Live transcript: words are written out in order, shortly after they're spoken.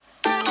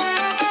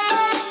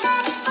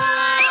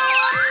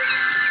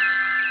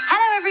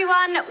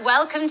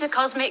welcome to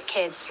Cosmic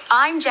Kids.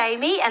 I'm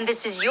Jamie and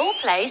this is your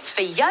place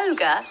for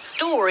yoga,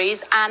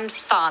 stories and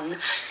fun.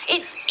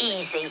 It's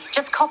easy.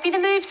 Just copy the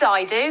moves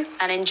I do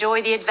and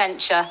enjoy the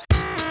adventure.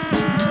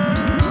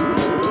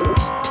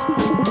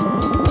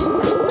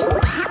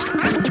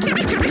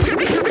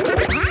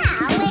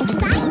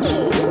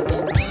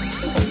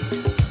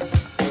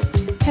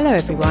 Hello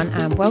everyone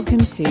and welcome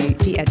to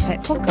the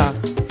EdTech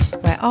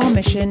podcast, where our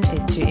mission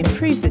is to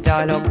improve the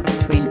dialogue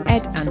between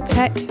ed and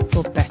tech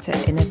for better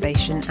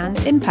innovation and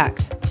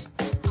impact.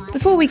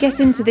 Before we get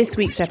into this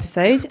week's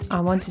episode, I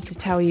wanted to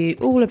tell you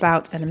all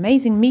about an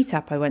amazing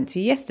meetup I went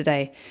to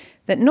yesterday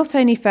that not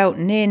only felt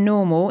near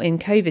normal in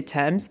COVID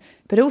terms,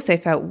 but also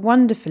felt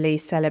wonderfully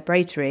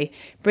celebratory,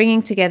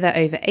 bringing together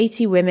over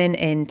 80 women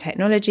in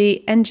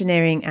technology,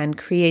 engineering and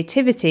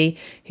creativity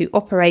who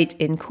operate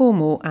in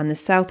Cornwall and the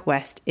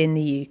Southwest in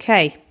the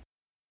UK.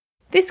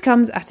 This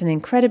comes at an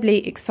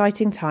incredibly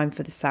exciting time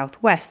for the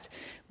Southwest,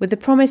 with the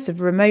promise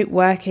of remote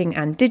working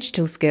and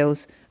digital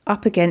skills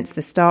up against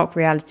the stark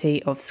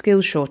reality of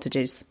skills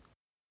shortages.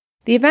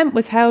 The event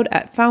was held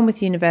at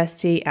Falmouth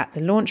University at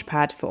the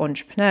Launchpad for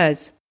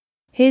Entrepreneurs.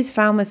 Here's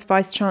Falmouth's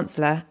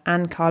Vice-Chancellor,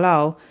 Anne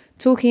Carlisle,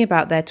 talking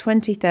about their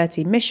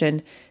 2030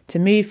 mission to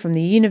move from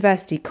the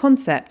university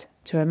concept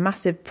to a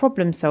massive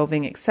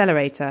problem-solving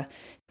accelerator.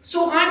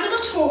 So I'm going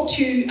to talk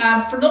to you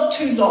for not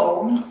too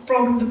long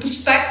from the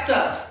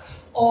perspective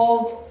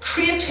of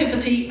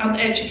creativity and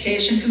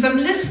education, because I'm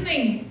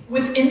listening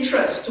with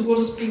interest to what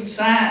has been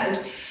said.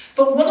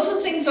 But one of the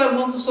things I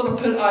want to sort of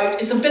put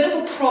out is a bit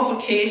of a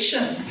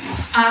provocation,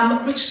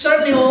 which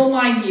certainly all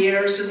my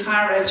years in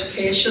higher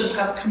education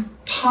have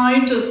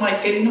compounded my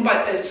feeling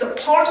about this, that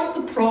part of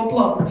the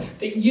problem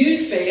that you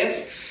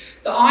face,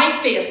 that I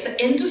face,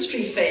 the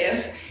industry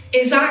face,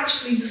 is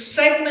actually the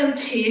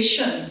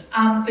segmentation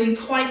and the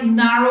quite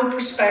narrow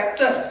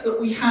perspective that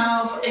we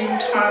have in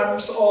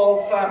terms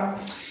of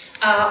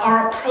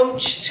our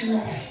approach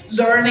to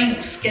learning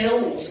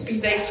skills,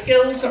 be they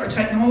skills that are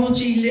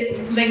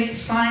technology-linked,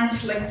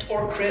 science-linked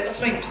or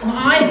creative-linked. And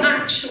I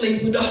actually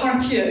would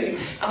argue,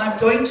 and I'm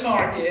going to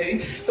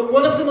argue, that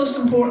one of the most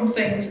important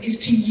things is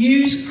to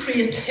use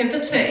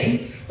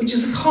creativity, which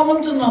is a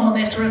common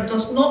denominator and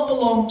does not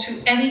belong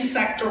to any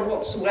sector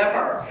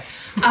whatsoever,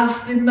 as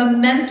the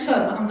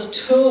momentum and the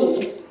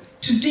tool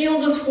to deal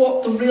with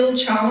what the real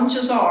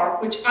challenges are,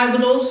 which I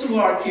would also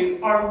argue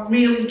are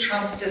really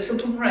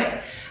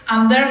transdisciplinary.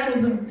 And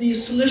therefore the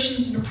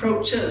solutions and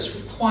approaches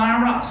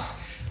require us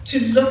to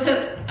look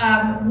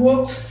at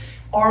what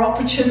our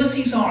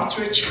opportunities are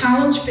through a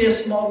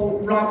challenge-based model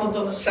rather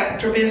than a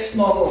sector-based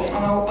model. And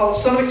I'll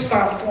sort of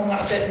expand upon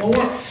that a bit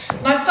more.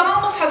 Now,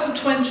 Falmouth has a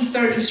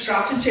 2030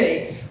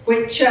 strategy,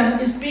 which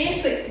is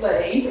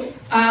basically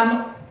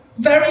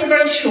very,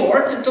 very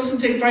short. It doesn't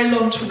take very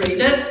long to read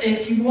it.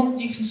 If you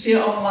want, you can see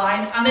it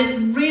online. And it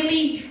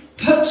really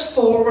puts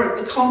forward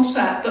the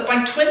concept that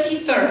by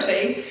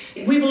 2030,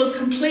 we will have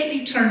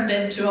completely turned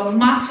into a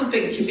massive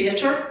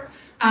incubator.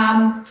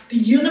 The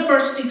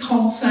university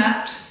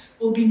concept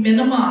will be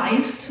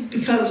minimised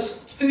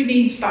because who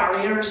needs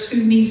barriers?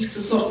 Who needs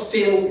to sort of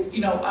feel,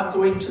 I'm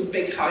going to the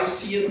big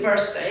house, the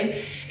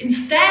university?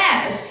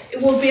 Instead,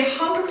 it will be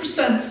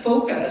 100%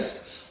 focused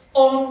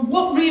on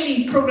what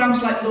really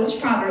programs like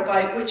Launchpad are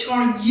about, which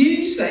are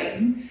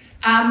using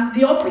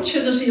the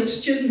opportunity of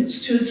students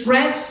to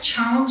address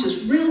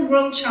challenges,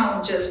 real-world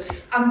challenges,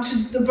 and to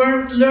the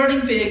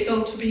learning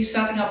vehicle to be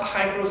setting up a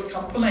high-growth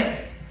company.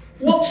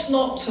 What's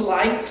not to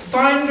like?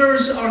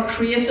 Founders are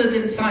created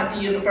inside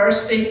the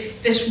university.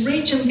 This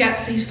region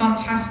gets these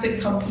fantastic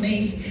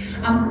companies,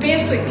 and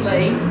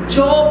basically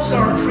jobs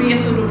are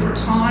created over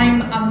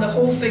time, and the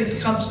whole thing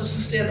becomes a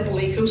sustainable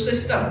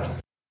ecosystem.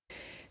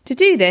 To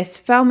do this,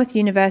 Falmouth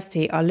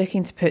University are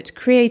looking to put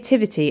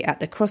creativity at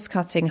the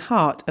cross-cutting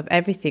heart of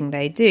everything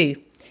they do,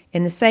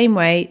 in the same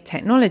way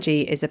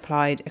technology is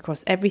applied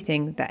across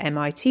everything that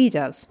MIT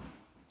does.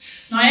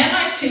 Now,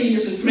 MIT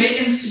is a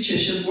great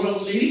institution,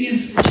 world-leading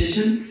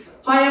institution.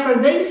 However,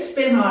 they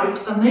spin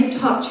out and they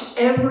touch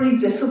every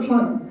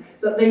discipline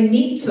that they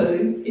need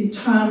to in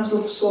terms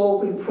of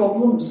solving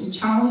problems and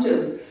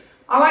challenges.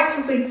 I like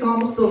to think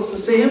Falmouth does the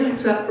same,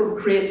 except for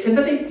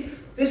creativity.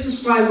 This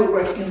is why we're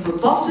working in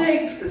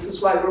robotics, this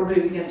is why we're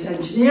moving into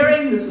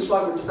engineering, this is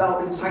why we're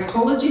developing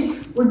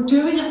psychology. We're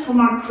doing it from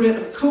our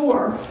creative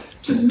core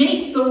to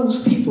meet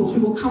those people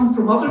who will come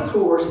from other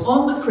cores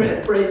on the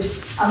creative bridge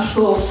and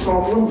solve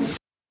problems.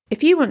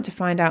 If you want to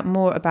find out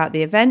more about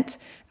the event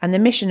and the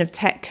mission of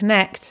Tech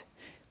Connect,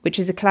 which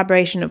is a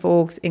collaboration of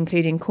orgs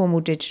including Cornwall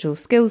Digital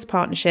Skills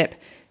Partnership,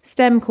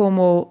 STEM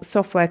Cornwall,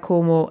 Software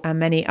Cornwall and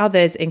many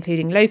others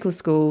including local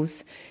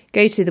schools,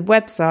 go to the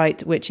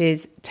website, which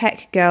is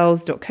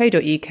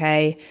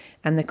techgirls.co.uk,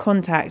 and the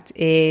contact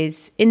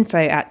is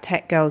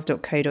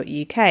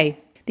info@techgirls.co.uk.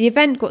 The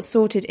event got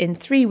sorted in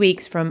 3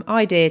 weeks from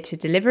idea to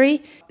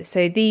delivery,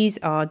 so these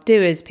are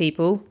doers,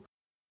 people.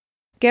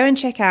 go and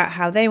check out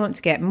how they want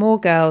to get more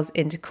girls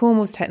into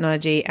Cornwall's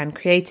technology and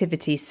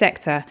creativity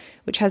sector,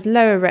 which has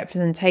lower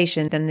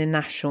representation than the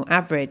national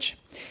average.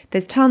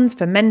 There's tons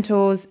for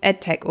mentors,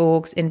 edtech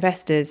orgs,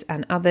 investors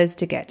and others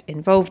to get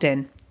involved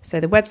in. So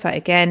the website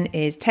again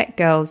is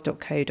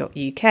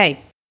techgirls.co.uk.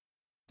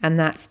 And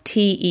that's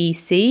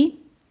TEC,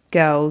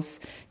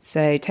 girls,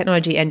 so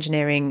technology,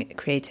 engineering,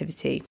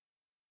 creativity.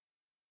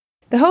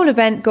 The whole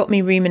event got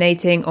me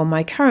ruminating on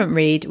my current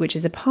read, which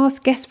is a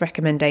past guest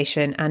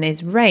recommendation and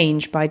is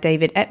Range by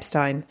David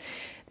Epstein.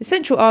 The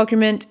central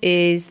argument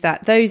is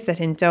that those that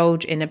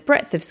indulge in a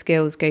breadth of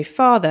skills go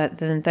farther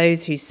than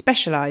those who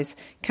specialise,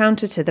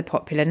 counter to the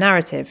popular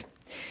narrative.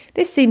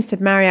 This seems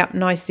to marry up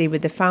nicely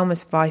with the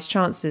Falmouth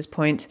Vice-Chancellor's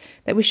point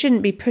that we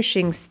shouldn't be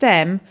pushing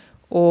STEM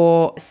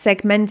or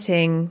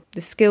segmenting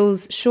the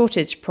skills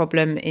shortage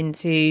problem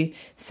into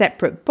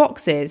separate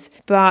boxes,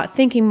 but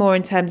thinking more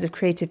in terms of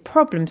creative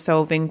problem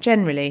solving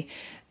generally.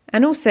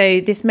 And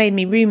also this made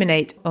me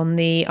ruminate on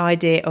the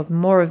idea of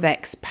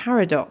Moravec's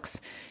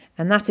paradox,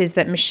 and that is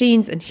that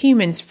machines and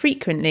humans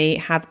frequently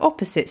have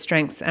opposite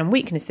strengths and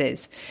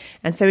weaknesses,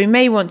 and so we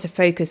may want to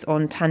focus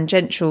on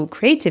tangential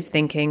creative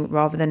thinking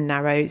rather than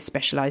narrow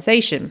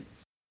specialisation.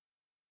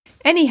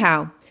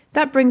 Anyhow,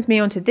 that brings me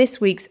on to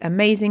this week's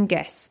amazing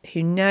guests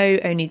who know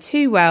only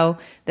too well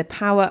the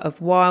power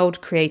of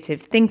wild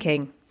creative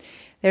thinking.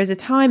 There is a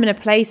time and a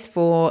place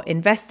for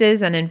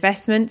investors and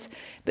investment,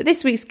 but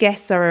this week's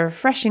guests are a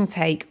refreshing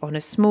take on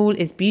a small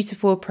is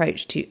beautiful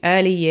approach to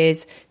early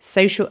years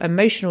social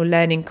emotional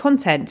learning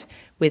content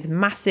with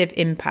massive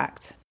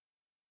impact.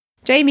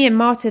 Jamie and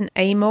Martin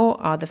Amor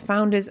are the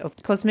founders of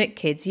Cosmic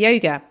Kids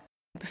Yoga.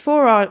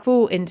 Before our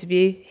full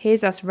interview,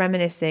 here's us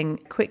reminiscing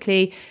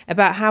quickly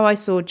about how I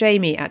saw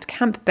Jamie at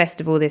Camp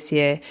Festival this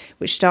year,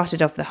 which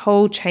started off the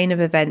whole chain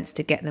of events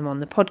to get them on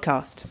the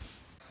podcast.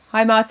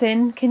 Hi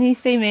Martin, can you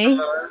see me?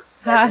 Hello,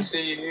 Hi. I can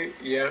see you.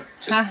 Yeah,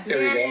 there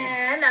we go.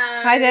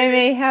 Hello. Hi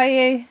Jamie, how are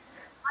you?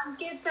 I'm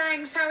good,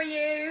 thanks. How are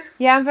you?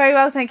 Yeah, I'm very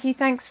well, thank you.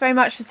 Thanks very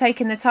much for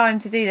taking the time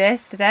to do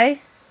this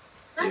today.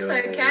 That's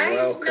You're okay.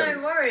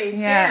 welcome. No worries.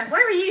 Yeah. Yeah.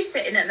 Where are you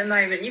sitting at the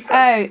moment? You've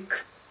got some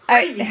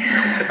crazy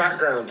stuff. It's a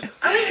background.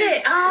 Oh, is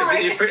it? Oh,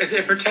 okay. Is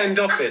it a pretend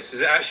office?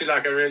 Is it actually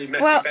like a really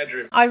messy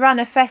bedroom? I ran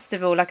a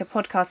festival, like a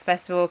podcast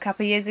festival, a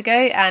couple of years ago,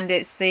 and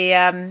it's the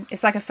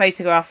it's like a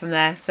photograph from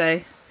there.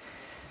 So.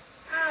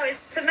 Oh,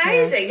 it's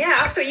amazing.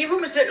 Yeah, I thought you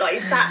almost looked like you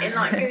sat in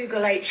like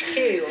Google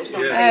HQ or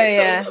something. Yeah. Oh,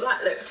 yeah. Sort of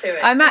that look to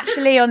it. I'm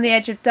actually on the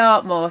edge of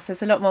Dartmoor, so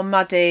it's a lot more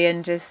muddy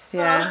and just,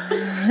 I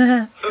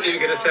thought you were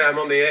going to say I'm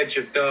on the edge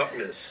of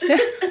darkness.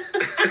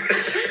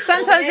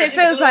 Sometimes it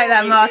feels like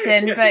that,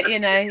 Martin, but you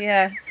know,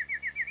 yeah.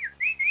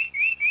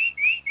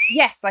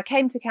 Yes, I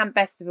came to Camp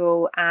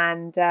Festival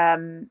and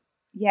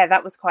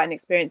that was quite an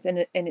experience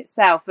in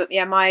itself. But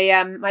yeah,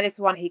 my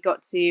little one, he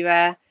got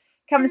to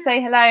come and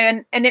say hello,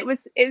 and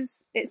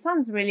it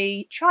sounds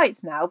really trite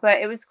now,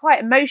 but it was quite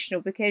emotional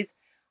because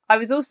I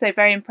was also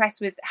very impressed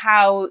with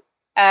how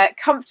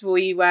comfortable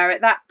you were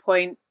at that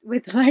point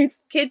with loads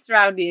of kids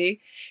around you,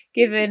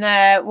 given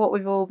what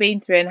we've all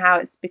been through and how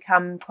it's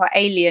become quite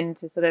alien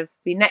to sort of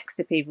be next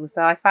to people.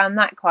 So I found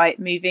that quite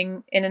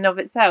moving in and of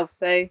itself.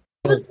 So.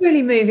 It was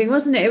really moving,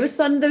 wasn't it? There was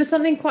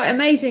something quite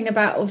amazing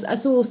about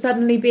us all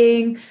suddenly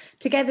being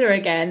together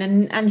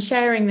again and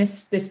sharing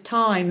this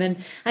time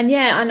and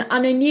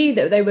I knew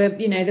that they were,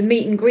 you know, the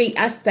meet and greet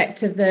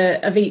aspect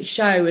of each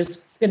show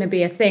was going to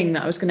be a thing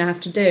that I was going to have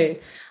to do,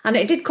 and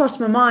it did cross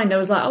my mind. I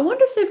was like, I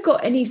wonder if they've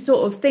got any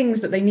sort of things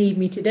that they need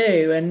me to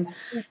do, and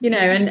you know,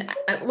 and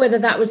whether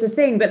that was a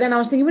thing. But then I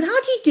was thinking, well,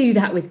 how do you do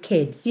that with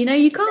kids? You know,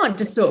 you can't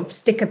just sort of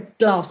stick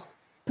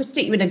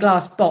you in a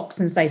glass box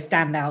and say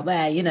stand out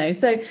there, you know.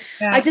 So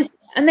yeah.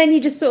 And then you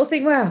just sort of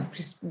think, well,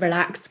 just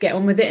relax, get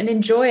on with it and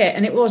enjoy it.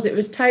 And it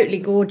was totally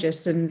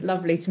gorgeous and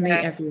lovely to meet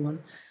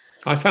everyone.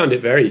 I found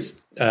it very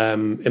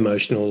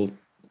emotional.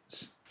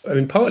 I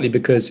mean, partly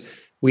because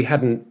we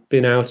hadn't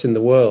been out in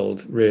the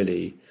world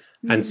really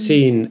and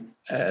seen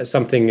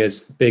something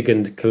as big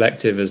and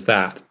collective as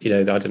that. You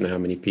know, I don't know how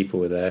many people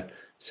were there,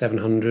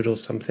 700 or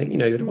something, you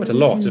know, quite a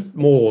lot,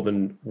 more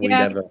than we'd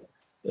ever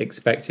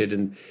expected.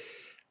 And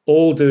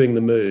all doing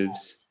the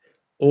moves,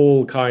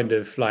 all kind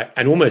of like,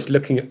 and almost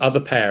looking at other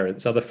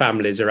parents, other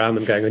families around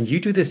them going, and you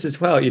do this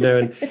as well, you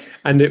know,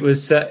 and it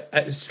was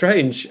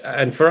strange.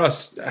 And for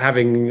us,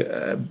 having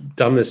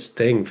done this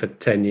thing for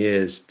 10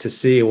 years, to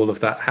see all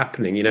of that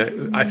happening, you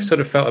know, I sort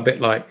of felt a bit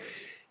like,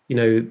 you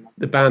know,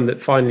 the band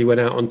that finally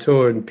went out on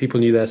tour and people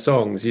knew their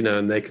songs, you know,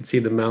 and they could see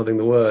them mouthing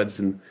the words.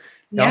 And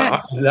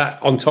that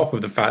on top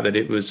of the fact that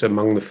it was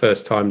among the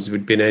first times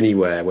we'd been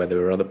anywhere where there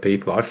were other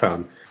people, I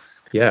found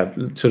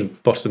sort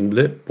of bottom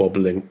lip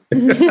wobbling.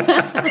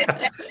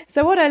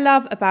 So what I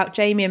love about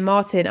Jamie and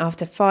Martin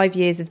after 5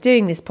 years of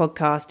doing this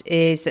podcast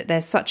is that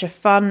they're such a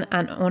fun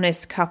and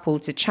honest couple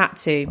to chat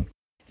to.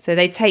 So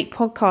they take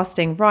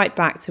podcasting right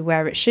back to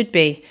where it should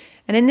be.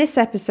 And in this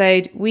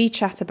episode, we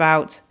chat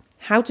about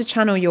how to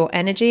channel your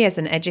energy as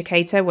an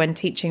educator when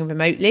teaching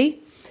remotely,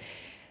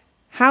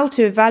 how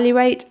to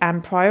evaluate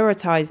and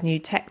prioritise new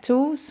tech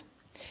tools,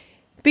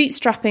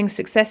 bootstrapping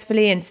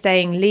successfully and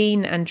staying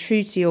lean and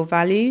true to your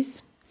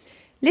values,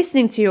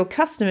 listening to your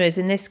customers,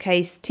 in this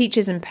case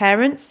teachers and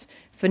parents,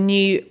 for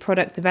new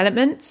product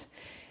development,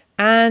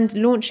 and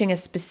launching a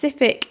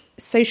specific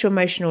social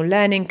emotional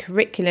learning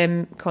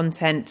curriculum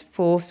content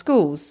for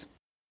schools.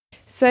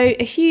 So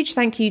a huge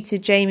thank you to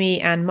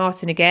Jamie and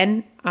Martin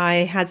again. I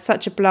had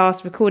such a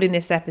blast recording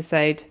this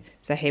episode.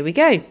 So here we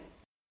go.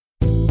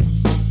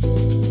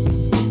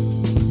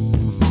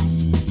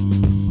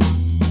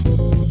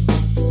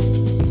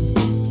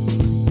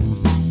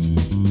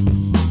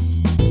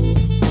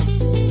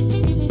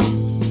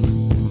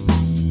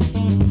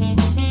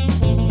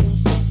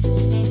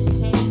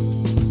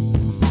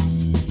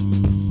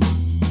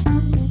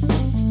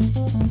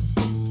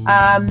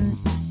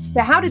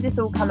 So how did this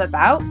all come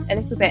about? A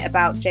little bit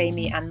about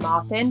Jamie and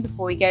Martin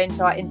before we go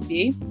into our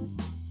interview.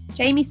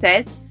 Jamie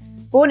says,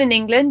 born in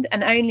England,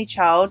 an only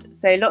child,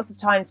 so lots of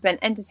time spent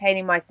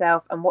entertaining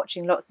myself and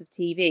watching lots of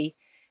TV.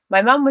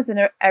 My mum was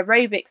an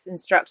aerobics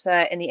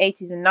instructor in the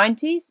 80s and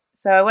 90s,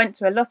 so I went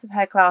to a lot of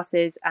her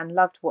classes and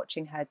loved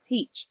watching her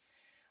teach.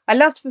 I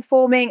loved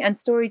performing and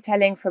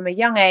storytelling from a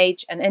young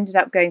age and ended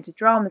up going to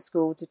drama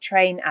school to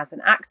train as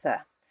an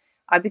actor.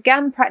 I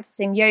began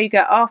practicing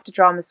yoga after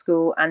drama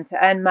school and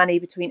to earn money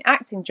between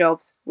acting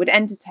jobs would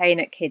entertain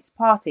at kids'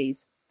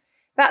 parties.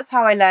 That's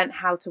how I learnt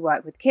how to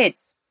work with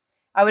kids.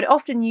 I would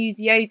often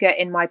use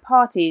yoga in my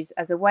parties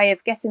as a way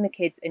of getting the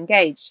kids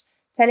engaged,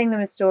 telling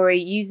them a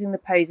story, using the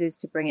poses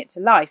to bring it to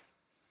life.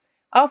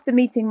 After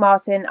meeting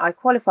Martin, I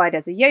qualified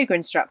as a yoga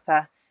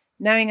instructor,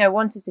 knowing I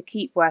wanted to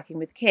keep working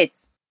with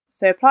kids.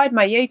 So applied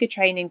my yoga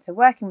training to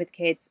working with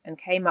kids and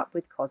came up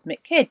with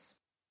Cosmic Kids.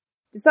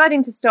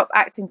 Deciding to stop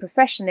acting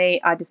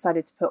professionally, I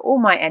decided to put all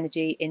my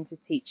energy into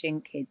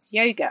teaching kids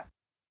yoga.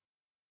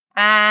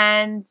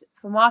 And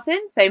for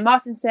Martin, so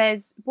Martin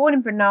says, born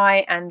in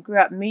Brunei and grew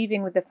up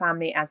moving with the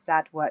family as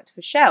dad worked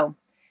for Shell.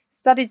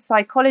 Studied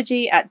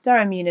psychology at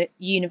Durham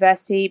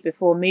University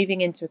before moving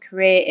into a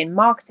career in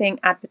marketing,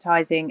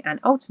 advertising, and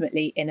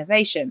ultimately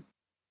innovation.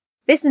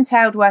 This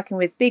entailed working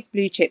with big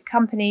blue chip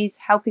companies,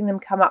 helping them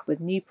come up with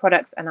new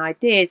products and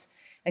ideas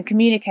and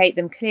communicate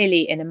them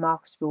clearly in a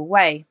marketable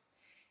way.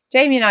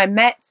 Jamie and I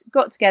met,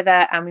 got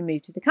together, and we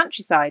moved to the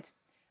countryside.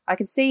 I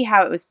could see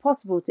how it was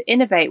possible to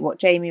innovate what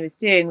Jamie was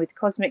doing with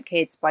Cosmic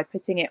Kids by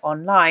putting it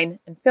online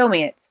and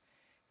filming it.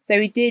 So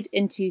we did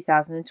in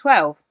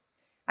 2012.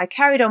 I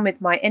carried on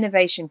with my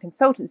innovation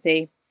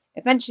consultancy,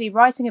 eventually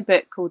writing a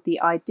book called The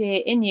Idea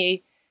in You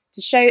to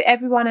show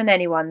everyone and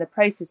anyone the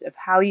process of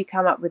how you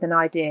come up with an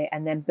idea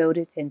and then build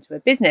it into a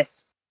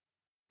business.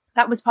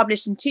 That was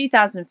published in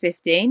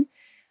 2015.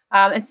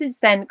 And since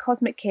then,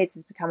 Cosmic Kids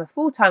has become a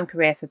full-time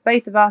career for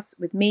both of us,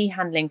 with me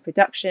handling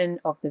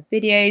production of the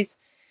videos,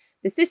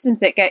 the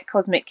systems that get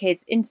Cosmic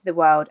Kids into the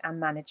world,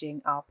 and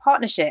managing our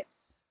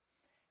partnerships.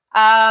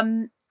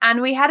 And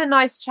we had a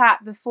nice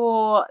chat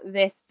before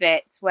this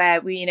bit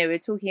where we were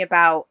talking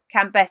about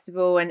Camp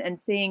Festival and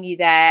seeing you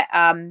there.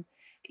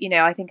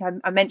 I think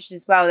I mentioned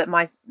as well that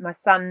my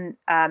son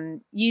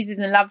uses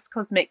and loves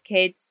Cosmic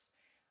Kids.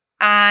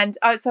 And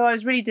so I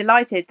was really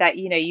delighted that,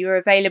 you were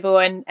available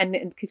and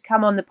could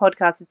come on the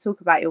podcast to talk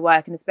about your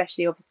work, and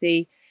especially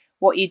obviously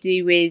what you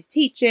do with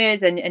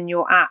teachers and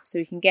your app, so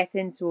we can get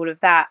into all of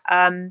that.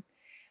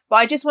 But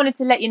I just wanted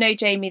to let you know,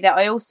 Jamie, that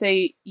I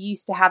also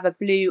used to have a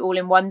blue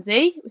all-in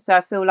onesie. So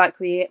I feel like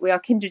we are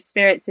kindred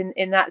spirits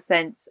in that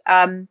sense.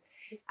 And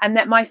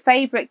that my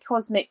favourite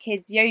Cosmic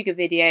Kids yoga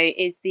video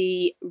is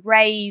the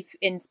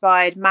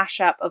rave-inspired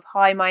mashup of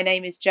Hi, My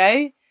Name is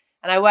Joe,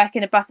 and I work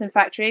in a button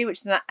factory, which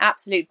is an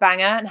absolute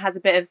banger and has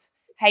a bit of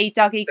Hey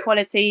Dougie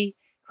quality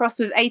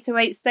crossed with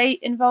 808 State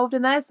involved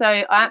in there. So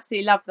I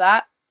absolutely love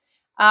that.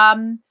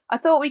 I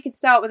thought we could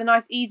start with a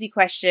nice easy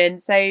question.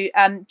 So,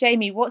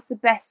 Jamie, what's the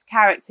best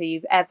character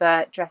you've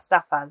ever dressed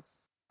up as?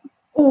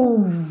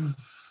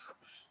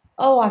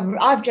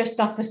 I've dressed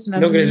up as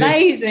some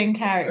amazing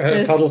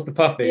characters. Puddles the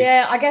puppy.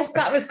 Yeah, I guess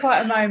that was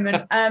quite a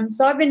moment.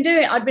 So I've been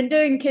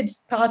doing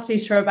kids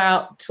parties for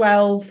about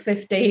 12,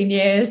 15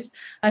 years,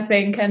 I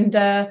think. And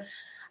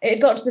it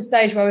got to the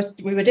stage where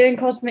we were doing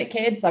Cosmic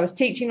Kids. I was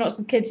teaching lots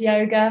of kids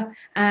yoga,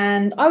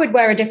 and I would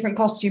wear a different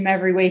costume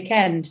every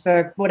weekend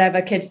for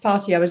whatever kids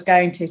party I was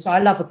going to. So I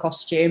love a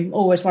costume.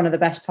 Always one of the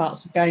best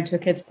parts of going to a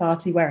kids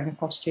party, wearing a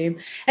costume.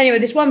 Anyway,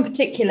 this one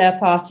particular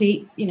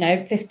party,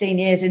 15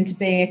 years into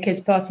being a kids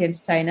party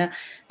entertainer,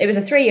 it was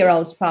a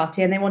 3-year-old's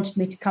party, and they wanted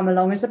me to come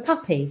along as a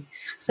puppy.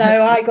 So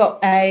I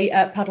got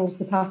a Puddles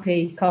the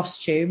puppy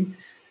costume.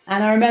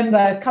 And I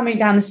remember coming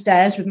down the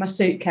stairs with my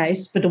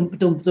suitcase, with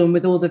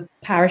all the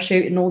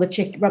parachute and all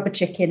the rubber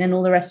chicken and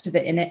all the rest of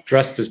it in it.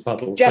 Dressed as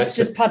Puddles.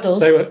 Puddles.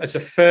 So it's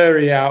a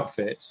furry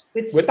outfit.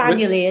 With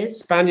spaniel ears.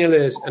 Spaniel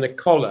ears and a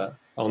collar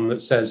on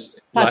that says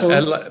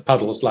Puddles.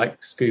 Puddles, like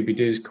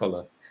Scooby-Doo's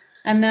collar.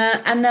 And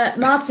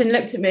Martin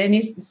looked at me, and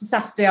it's a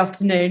Saturday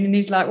afternoon, and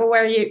he's like, well,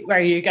 where are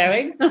you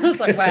going? I was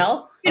like,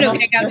 well... You're not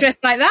going to go dressed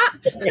like that.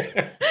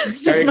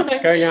 It's just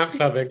going out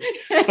clubbing.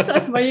 It's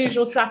like my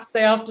usual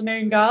Saturday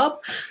afternoon garb.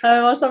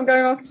 So I'm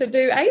going off to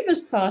do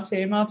Ava's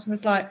party. And Martin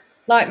was like,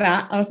 like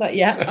that. I was like,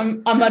 yeah,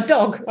 I'm a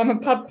dog. I'm a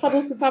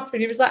Puddles the puppy.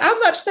 And he was like, how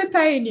much are they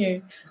paying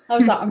you? I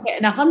was like, I'm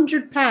getting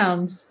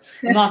 £100.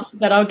 And Martin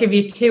said, I'll give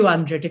you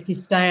 200 if you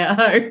stay at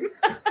home.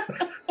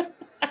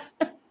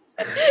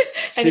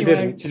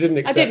 Anyway, she didn't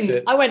accept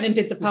it. I went and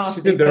did the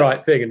party. She did the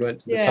right thing and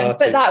went to the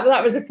party. But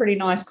that was a pretty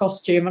nice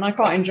costume, and I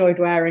quite enjoyed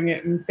wearing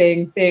it and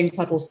being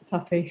Puddles the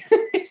puppy.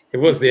 It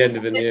was the end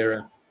of an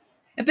era.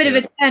 A bit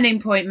of a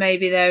turning point,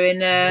 maybe, though.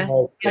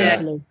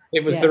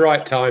 It was the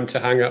right time to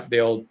hang up the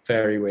old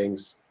fairy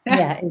wings.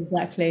 Yeah,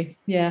 exactly.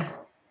 Yeah.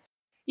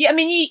 Yeah, I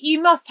mean,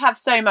 you must have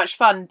so much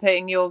fun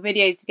putting your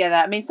videos together.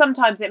 I mean,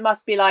 sometimes it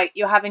must be like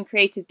you're having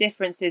creative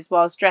differences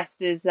whilst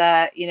dressed as,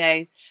 I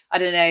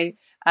don't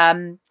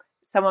know,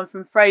 someone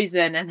from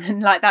Frozen, and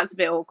then like that's a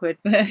bit awkward.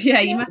 But yeah,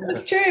 you must.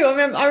 That's true.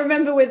 I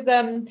remember with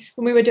when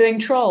we were doing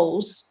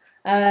Trolls.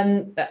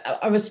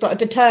 I was sort of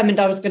determined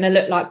I was going to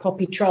look like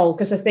Poppy Troll,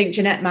 because I think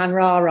Jeanette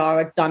Manrara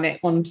had done it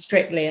on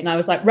Strictly, and I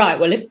was like, right,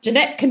 well, if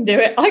Jeanette can do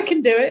it, I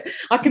can do it.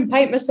 I can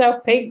paint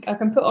myself pink, I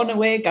can put on a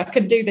wig, I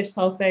can do this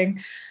whole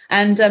thing.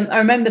 And I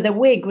remember the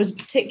wig was a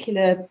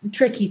particular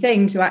tricky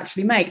thing to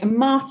actually make, and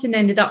Martin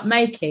ended up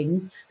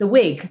making the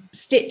wig,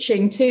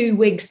 stitching 2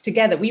 wigs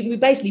together. We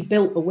basically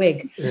built the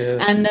wig,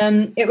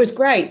 and it was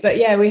great. But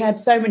yeah, we had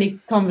so many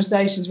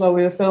conversations while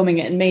we were filming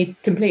it, and me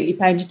completely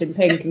painted in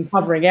pink and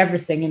covering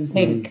everything in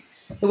pink.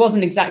 It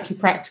wasn't exactly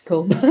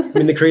practical. I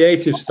mean, the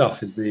creative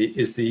stuff is the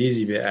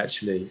easy bit,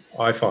 actually.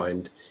 I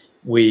find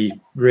we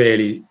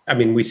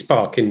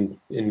spark in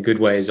good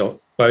ways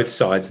of both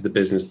sides of the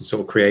business, the sort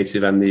of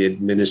creative and the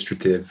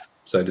administrative,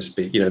 so to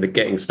speak, the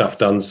getting stuff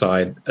done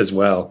side as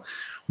well,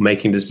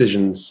 making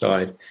decisions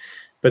side.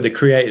 But the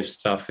creative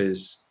stuff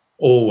is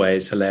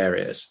always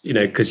hilarious,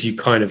 because you're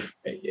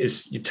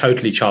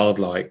totally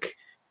childlike,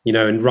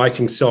 and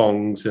writing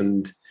songs,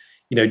 and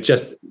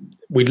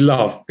we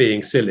love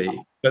being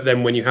silly. But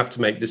then when you have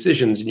to make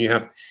decisions and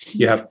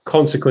you have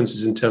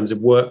consequences in terms of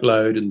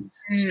workload and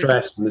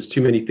stress, and there's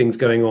too many things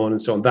going on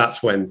and so on,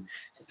 that's when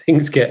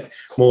things get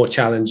more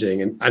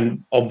challenging.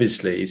 And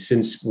obviously,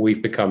 since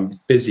we've become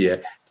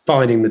busier,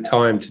 finding the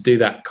time to do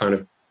that kind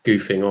of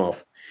goofing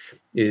off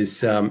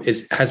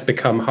has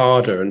become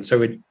harder. And so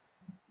we're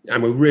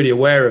really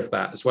aware of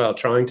that as well,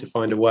 trying to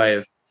find a way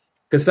of,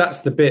 because that's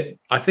the bit,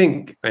 I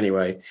think,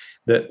 anyway,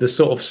 that the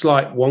sort of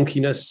slight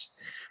wonkiness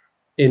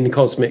in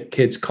Cosmic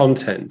Kids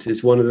content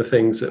is one of the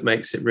things that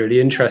makes it really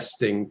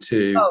interesting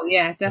to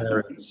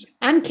definitely,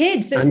 and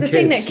kids. It's the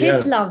thing that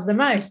kids love the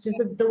most, is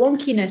the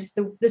wonkiness,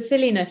 the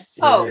silliness.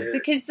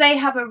 Because they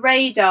have a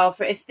radar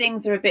for if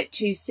things are a bit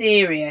too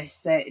serious,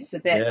 that it's a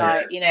bit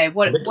like,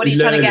 what are you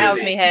trying to get out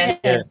of me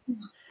here?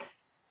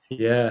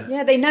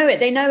 Yeah, they know it.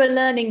 They know a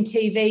learning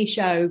TV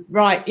show,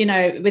 right?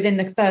 Within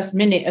the first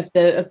minute of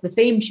the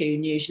theme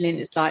tune usually, and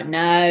it's like,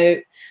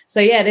 no. So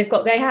yeah, they've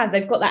got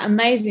that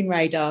amazing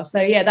radar. So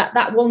yeah, that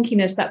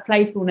wonkiness, that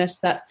playfulness,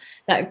 that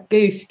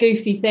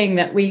goofy thing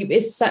that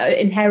is so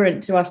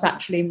inherent to us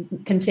actually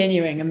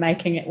continuing and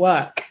making it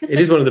work. It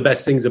is one of the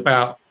best things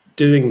about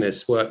doing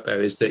this work, though,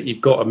 is that you've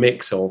got a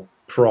mix of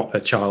proper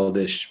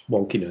childish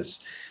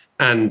wonkiness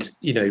and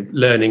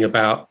learning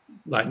about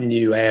like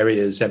new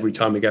areas every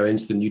time we go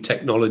into the new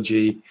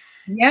technology,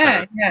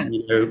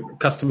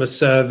 customer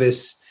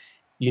service,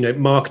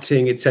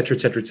 marketing,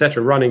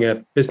 etc., running a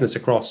business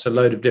across a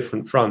load of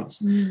different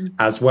fronts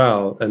as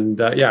well. And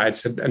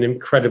it's an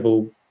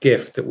incredible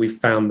gift that we've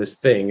found this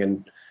thing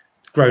and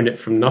grown it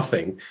from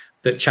nothing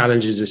that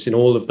challenges us in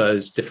all of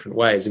those different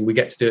ways, and we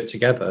get to do it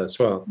together as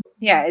well.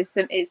 Yeah,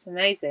 it's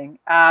amazing.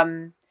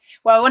 Well,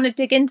 I want to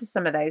dig into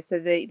some of those, so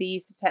the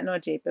use of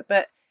technology,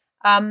 but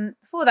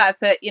before that,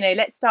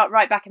 let's start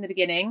right back in the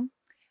beginning.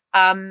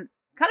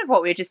 Kind of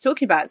what we were just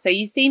talking about. So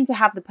you seem to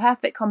have the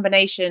perfect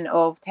combination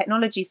of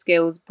technology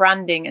skills,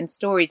 branding, and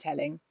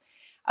storytelling.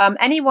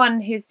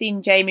 Anyone who's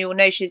seen Jamie will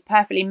know she's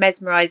perfectly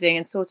mesmerising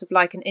and sort of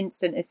like an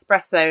instant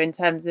espresso in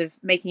terms of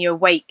making you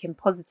awake and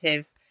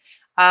positive.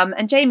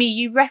 And Jamie,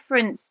 you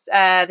referenced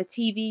the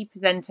TV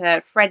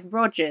presenter Fred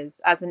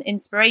Rogers as an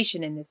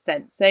inspiration in this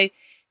sense. So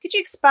could you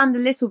expand a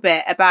little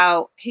bit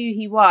about who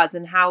he was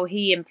and how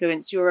he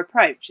influenced your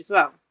approach as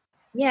well?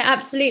 Yeah,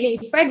 absolutely.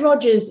 Fred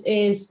Rogers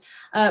was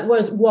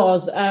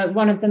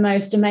one of the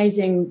most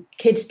amazing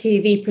kids'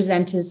 TV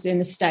presenters in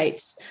the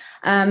States.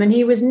 And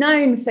he was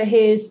known for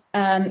his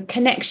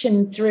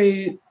connection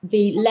through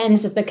the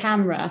lens of the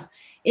camera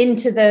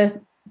into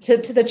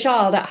to the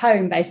child at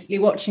home, basically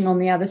watching on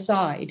the other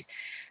side.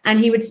 And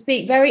he would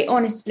speak very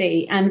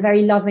honestly and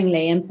very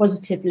lovingly and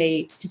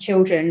positively to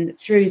children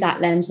through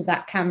that lens of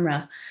that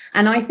camera.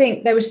 And I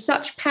think there was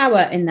such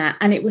power in that.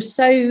 And it was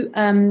so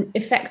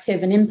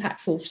effective and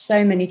impactful for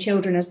so many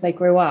children as they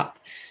grew up,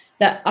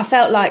 that I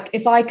felt like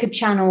if I could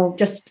channel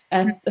just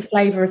a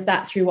flavour of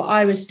that through what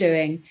I was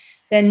doing,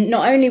 then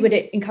not only would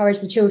it encourage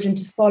the children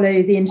to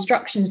follow the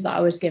instructions that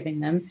I was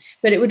giving them,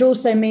 but it would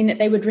also mean that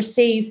they would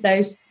receive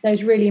those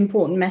really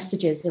important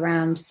messages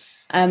around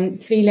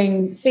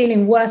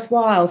feeling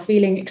worthwhile,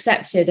 feeling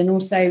accepted, and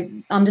also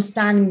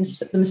understanding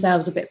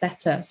themselves a bit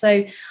better.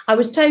 So I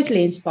was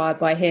totally inspired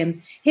by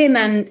him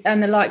and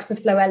the likes of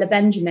Floella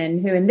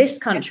Benjamin, who in this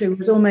country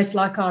was almost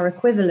like our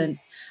equivalent.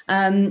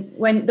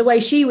 When the way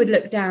she would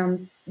look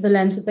down the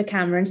lens of the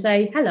camera and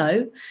say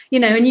hello,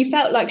 and you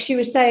felt like she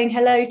was saying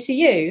hello to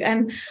you.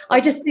 And I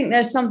just think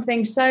there's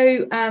something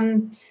so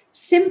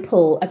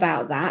simple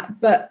about that,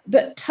 but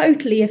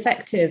totally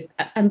effective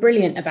and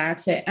brilliant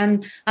about it.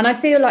 And I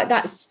feel like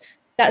that's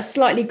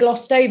slightly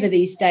glossed over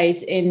these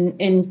days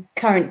in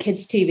current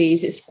kids'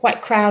 TVs. It's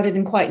quite crowded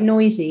and quite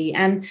noisy.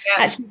 And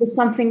actually there's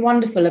something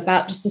wonderful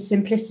about just the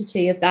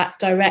simplicity of that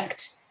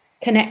direct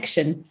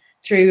connection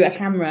through a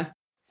camera.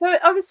 So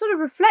I was sort of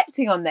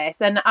reflecting on this,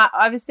 and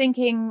I was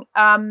thinking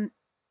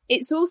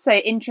it's also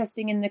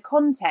interesting in the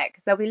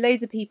context. There'll be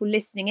loads of people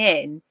listening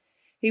in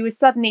who was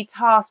suddenly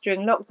tasked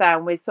during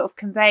lockdown with sort of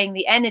conveying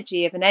the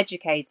energy of an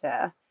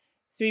educator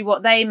through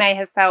what they may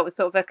have felt was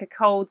sort of like a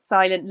cold,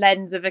 silent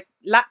lens of a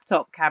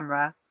laptop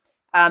camera,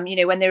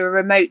 when they were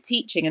remote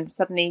teaching and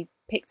suddenly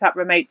picked up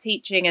remote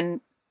teaching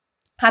and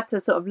had to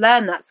sort of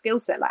learn that skill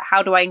set, like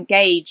how do I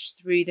engage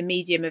through the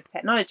medium of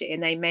technology?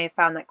 And they may have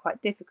found that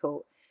quite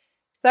difficult.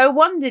 So I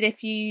wondered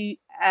if you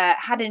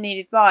had any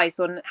advice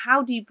on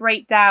how do you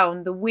break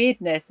down the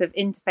weirdness of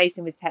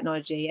interfacing with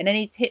technology, and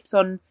any tips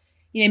on,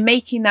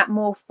 making that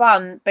more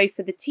fun, both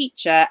for the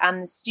teacher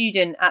and the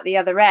student at the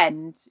other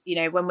end,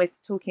 when we're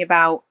talking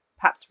about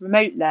perhaps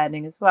remote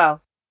learning as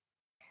well.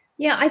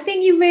 Yeah, I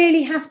think you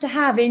really have to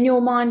have in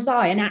your mind's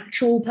eye an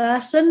actual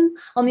person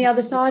on the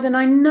other side. And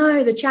I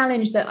know the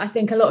challenge that I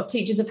think a lot of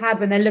teachers have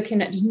had when they're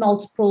looking at just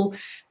multiple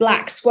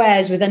black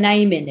squares with a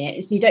name in it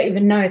is you don't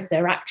even know if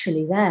they're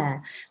actually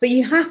there. But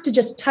you have to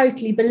just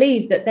totally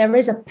believe that there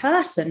is a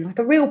person, like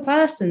a real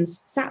person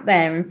sat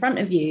there in front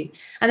of you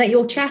and that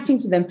you're chatting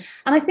to them.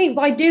 And I think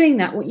by doing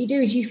that, what you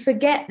do is you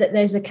forget that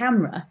there's a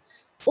camera.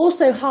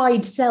 Also,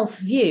 hide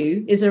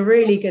self-view is a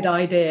really good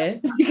idea,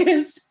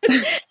 because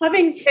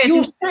having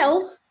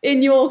yourself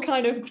in your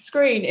kind of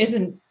screen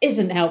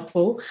isn't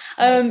helpful.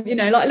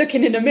 Like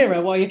looking in a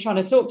mirror while you're trying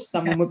to talk to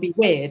someone would be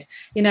weird,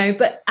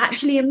 but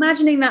actually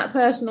imagining that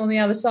person on the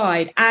other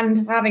side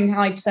and having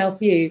hide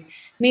self-view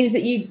means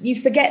that you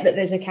forget that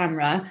there's a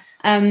camera.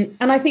 And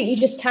I think you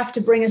just have to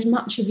bring as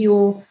much of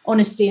your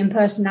honesty and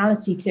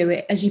personality to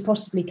it as you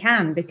possibly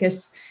can,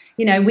 because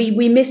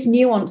we miss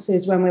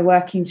nuances when we're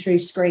working through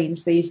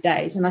screens these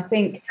days. And I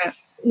think it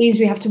means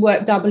we have to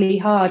work doubly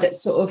hard at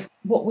sort of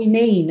what we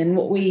mean and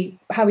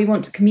how we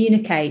want to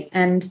communicate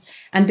and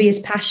be as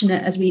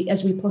passionate as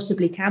we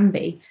possibly can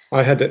be.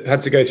 I had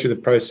to go through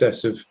the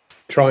process of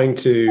trying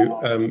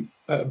to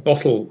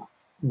bottle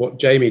what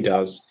Jamie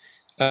does,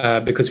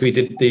 because we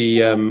did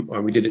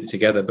we did it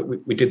together, but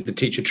we did the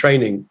teacher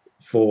training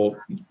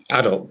for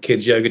adult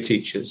kids yoga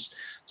teachers.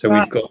 So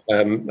We've got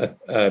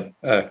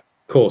a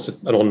course,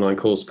 an online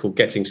course called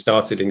Getting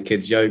Started in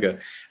Kids Yoga,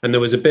 and there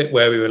was a bit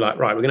where we were like,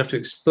 right, we're gonna have to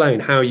explain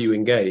how you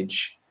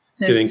engage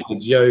doing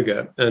kids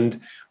yoga.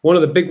 And one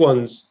of the big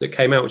ones that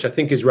came out, which I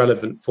think is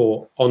relevant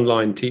for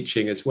online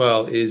teaching as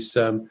well, is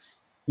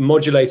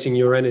modulating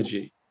your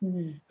energy.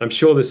 I'm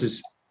sure this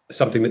is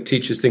something that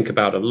teachers think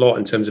about a lot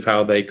in terms of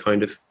how they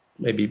kind of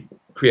maybe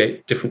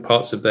create different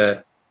parts of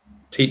their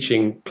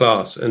teaching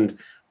class and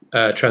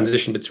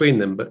transition between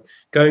them, but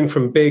going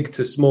from big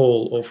to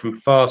small or from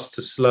fast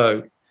to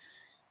slow,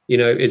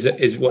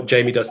 is what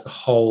Jamie does the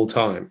whole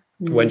time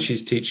when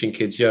she's teaching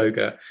kids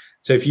yoga.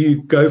 So if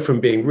you go from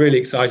being really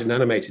excited and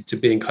animated to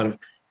being kind of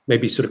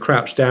maybe sort of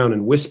crouched down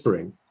and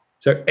whispering,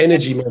 so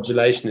energy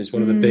modulation is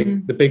one of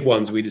the big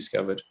ones we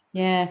discovered.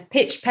 Yeah,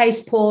 pitch, pace,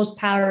 pause,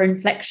 power,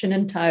 inflection,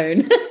 and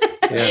tone.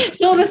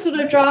 It's all the sort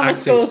of drama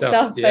school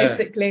stuff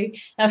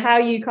basically, of how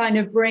you kind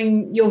of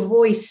bring your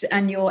voice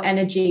and your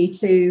energy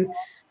to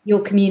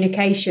your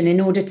communication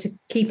in order to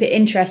keep it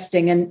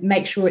interesting and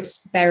make sure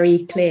it's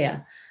very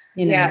clear.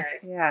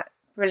 Yeah,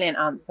 brilliant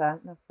answer.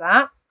 Love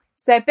that.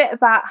 So a bit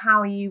about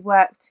how you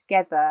work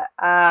together.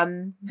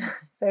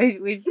 So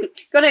we've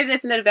gone over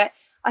this a little bit.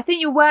 I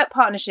think your work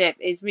partnership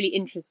is really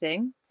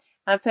interesting.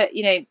 I've put,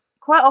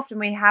 quite often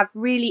we have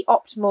really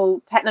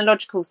optimal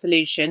technological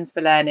solutions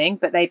for learning,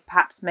 but they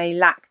perhaps may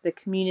lack the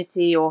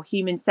community or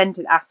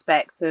human-centered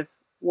aspect of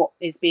what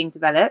is being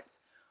developed.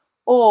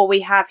 Or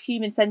we have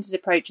human-centered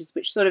approaches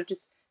which sort of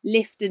just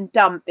lift and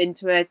dump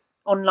into an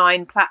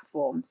online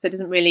platform. So it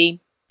doesn't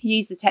really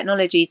use the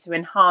technology to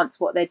enhance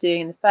what they're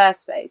doing in the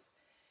first place.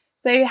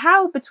 So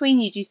how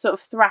between you do you sort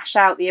of thrash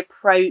out the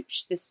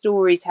approach, the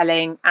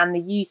storytelling and the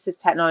use of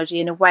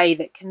technology in a way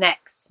that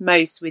connects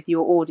most with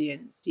your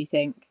audience, do you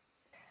think?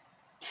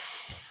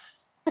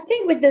 I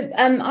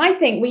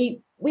think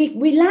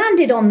we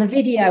landed on the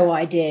video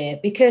idea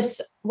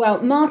because,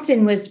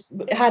 Martin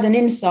had an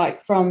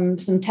insight from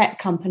some tech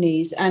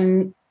companies,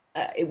 and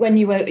when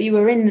you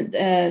were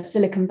in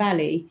Silicon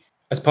Valley.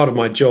 As part of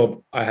my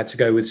job, I had to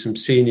go with some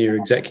senior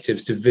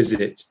executives to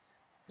visit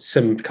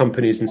some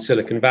companies in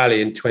Silicon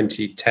Valley in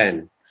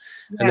 2010.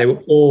 and they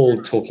were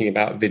all talking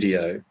about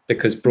video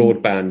because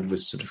broadband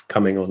was sort of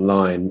coming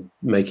online,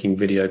 making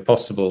video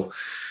possible.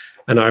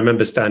 And I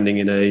remember standing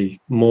in a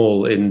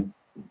mall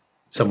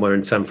somewhere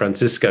in San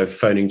Francisco,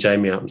 phoning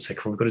Jamie up and saying,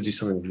 "We've got to do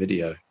something with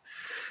video."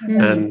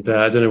 And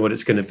I don't know what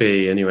it's going to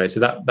be anyway. So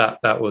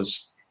that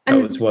was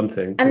one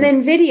thing. And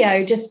then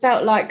video just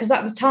felt like, because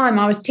at the time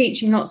I was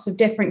teaching lots of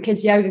different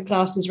kids yoga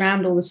classes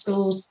around all the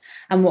schools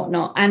and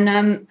whatnot.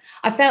 And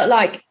I felt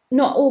like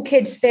not all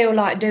kids feel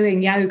like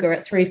doing yoga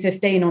at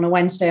 3:15 on a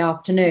Wednesday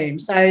afternoon.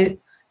 So,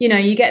 you know,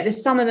 you get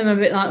this, some of them are a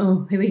bit like,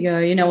 oh, here we go,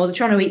 you know, or they're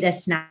trying to eat their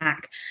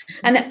snack.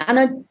 And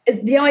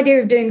the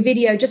idea of doing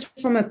video just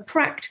from a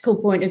practical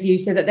point of view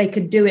so that they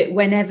could do it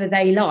whenever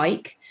they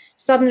like,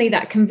 suddenly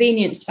that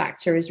convenience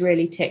factor is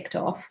really ticked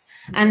off.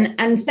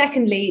 And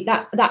secondly,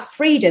 that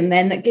freedom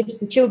then that gives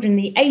the children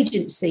the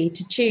agency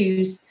to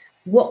choose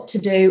what to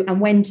do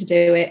and when to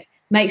do it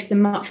makes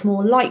them much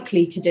more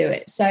likely to do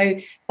it. So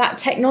that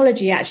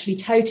technology actually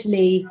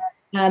totally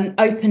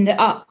opened it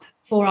up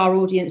for our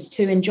audience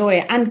to enjoy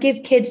it and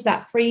give kids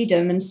that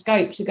freedom and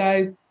scope to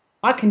go,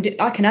 I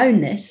can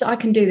own this, I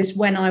can do this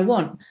when I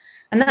want.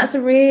 And that's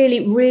a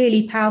really,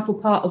 really powerful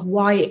part of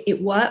why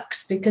it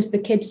works, because the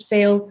kids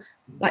feel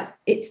like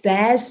it's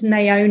theirs and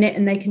they own it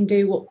and they can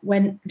do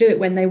it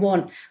when they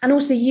want. And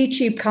also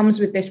YouTube comes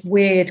with this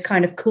weird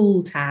kind of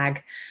cool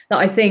tag that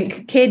I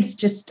think kids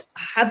just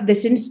have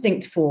this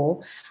instinct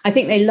for. I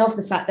think they love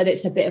the fact that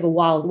it's a bit of a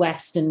Wild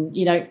West and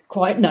you don't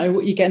quite know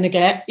what you're going to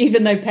get,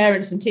 even though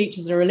parents and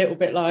teachers are a little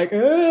bit like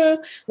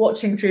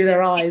watching through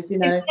their eyes, you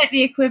know. It's like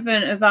the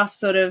equivalent of us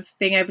sort of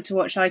being able to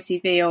watch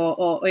ITV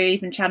or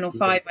even Channel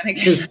 5 when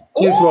it goes.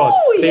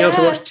 Being able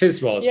to watch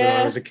Tiswas when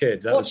I was a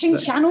kid. Watching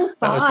Channel 5.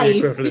 That was the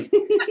equivalent.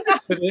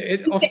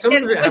 But some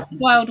of it happened.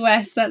 Wild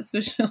West, that's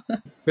for sure.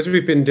 Because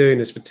we've been doing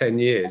this for 10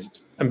 years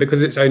and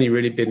because it's only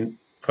really been,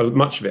 for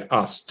much of it,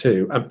 us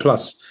too, and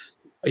plus,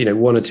 you know,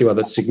 one or two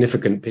other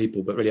significant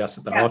people, but really us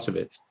at the heart of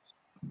it.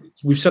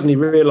 We've suddenly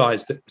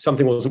realized that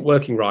something wasn't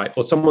working right,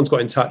 or someone's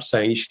got in touch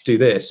saying you should do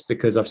this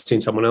because I've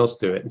seen someone else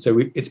do it. And so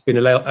it's been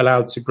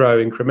allowed to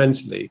grow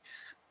incrementally.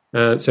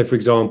 So, for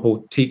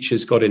example,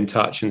 teachers got in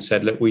touch and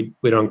said, look,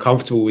 we're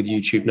uncomfortable with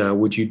YouTube now.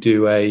 Would you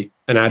do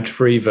an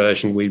ad-free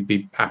version? We'd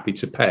be happy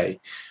to pay.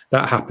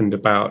 That happened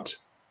about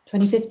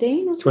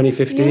 2015?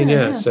 2015,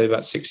 yeah. So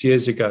about 6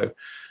 years ago.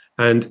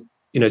 And,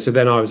 you know, so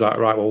then I was like,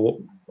 right, well,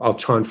 I'll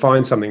try and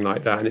find something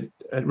like that. And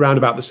around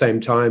about the same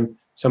time,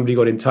 somebody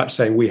got in touch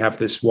saying we have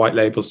this white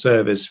label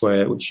service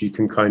which you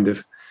can kind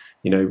of,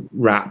 you know,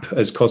 wrap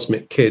as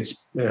Cosmic Kids.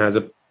 It has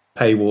a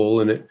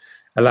paywall and it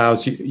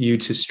allows you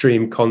to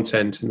stream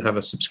content and have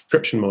a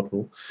subscription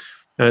model.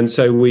 And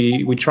so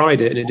we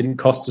tried it and it didn't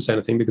cost us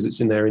anything because it's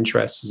in their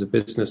interests as a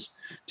business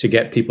to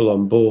get people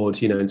on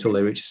board, you know, until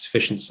they reach a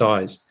sufficient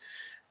size.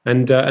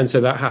 And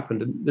so that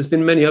happened. And there's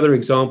been many other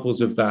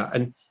examples of that.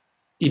 And,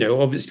 you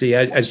know, obviously,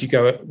 as you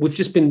go, we've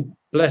just been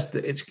blessed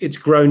that it's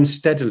grown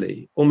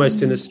steadily,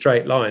 almost in a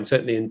straight line,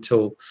 certainly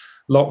until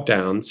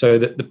lockdown, so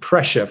that the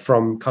pressure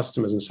from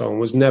customers and so on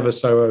was never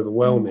so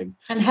overwhelming.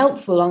 And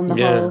helpful on the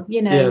whole,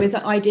 you know, with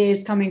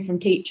ideas coming from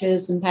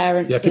teachers and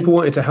parents. Yeah, people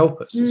wanted to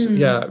help us.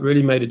 Yeah, it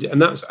really made it.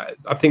 And that's,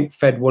 I think,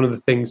 fed one of the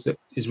things that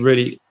is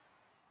really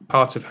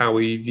part of how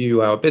we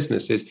view our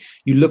business is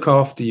you look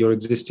after your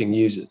existing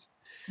users.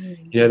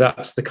 You know,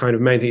 that's the kind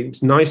of main thing.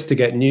 It's nice to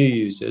get new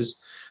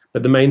users,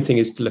 but the main thing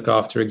is to look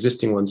after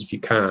existing ones if you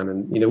can.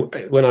 And, you know,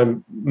 when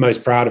I'm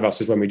most proud of us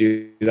is when we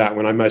do that.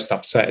 When I'm most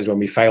upset is when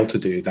we fail to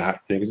do that,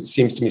 you know, because it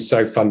seems to me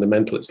so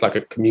fundamental. It's like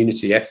a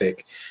community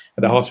ethic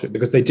at the heart of it,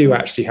 because they do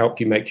actually help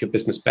you make your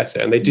business better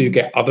and they do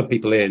get other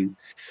people in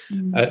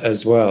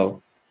as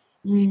well.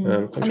 I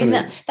mean,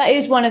 that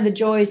is one of the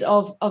joys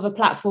of a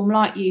platform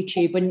like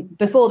YouTube. When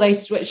before they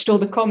switched all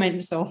the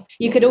comments off,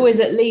 you could always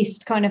at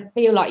least kind of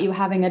feel like you were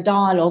having a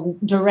dialogue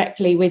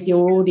directly with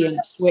your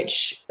audience,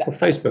 which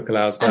Facebook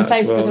allows that. And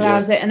Facebook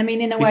allows it. And I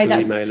mean, in a way,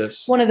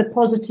 that's one of the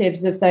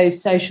positives of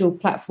those social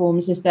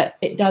platforms is that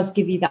it does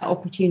give you that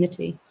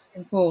opportunity.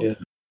 Cool. Yeah.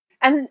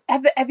 And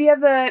have you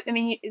ever? I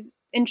mean, it's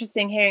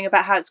interesting hearing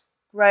about how it's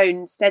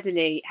grown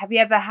steadily. Have you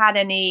ever had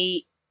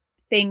any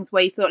things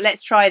where you thought,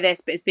 let's try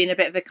this, but it's been a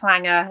bit of a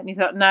clanger, and you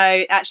thought,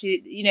 no,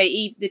 actually, you know,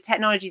 the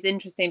technology is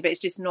interesting, but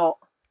it's just not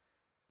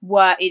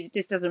work. It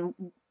just doesn't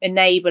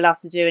enable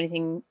us to do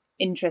anything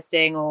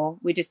interesting, or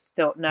we just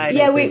thought, no.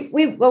 Yeah,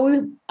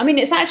 I mean,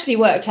 it's actually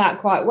worked out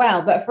quite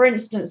well. But for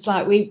instance,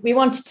 like we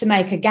wanted to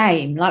make a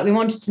game, like we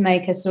wanted to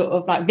make a sort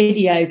of like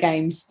video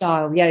game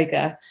style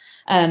yoga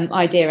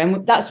idea,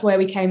 and that's where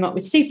we came up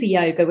with Super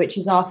Yoga, which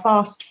is our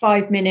fast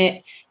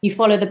 5-minute. You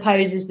follow the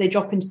poses, they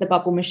drop into the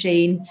bubble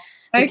machine.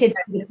 The kids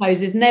do the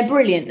poses and they're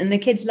brilliant and the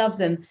kids love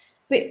them.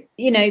 But,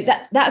 you know,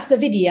 that's the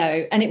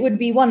video, and it would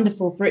be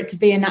wonderful for it to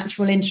be a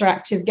natural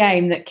interactive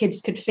game that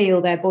kids could feel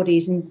their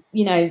bodies and,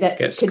 you know, that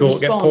get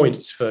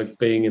points for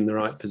being in the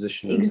right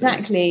position.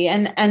 Exactly.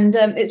 And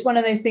it's one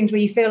of those things where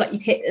you feel like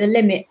you've hit the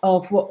limit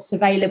of what's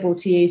available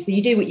to you. So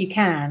you do what you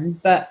can,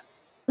 but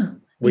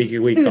we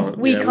can't.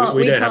 We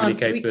don't have any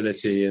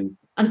capability.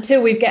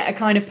 until we get a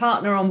kind of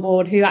partner on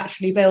board who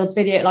actually builds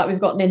video, like we've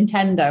got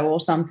Nintendo or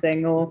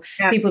something, or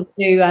people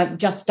do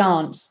Just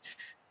Dance,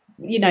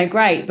 you know,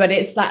 great. But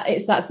it's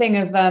that thing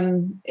of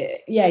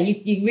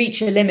you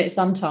reach a limit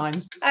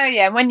sometimes. Oh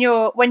yeah, when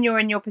you're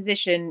in your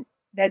position,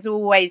 there's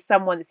always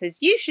someone that says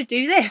you should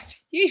do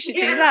this, you should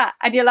do that,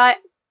 and you're like,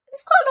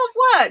 it's quite a lot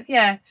of work.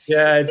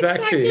 Yeah,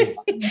 exactly.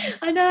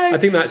 I know. I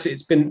think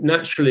it's been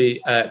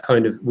naturally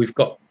kind of, we've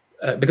got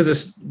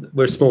because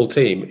we're a small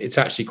team, it's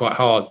actually quite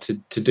hard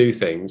to do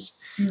things.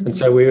 And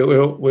so we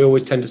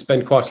always tend to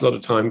spend quite a lot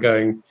of time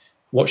going,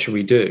 what should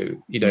we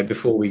do, you know,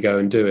 before we go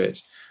and do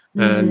it.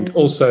 And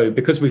also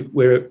because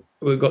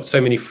we've got so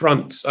many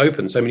fronts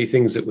open, so many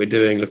things that we're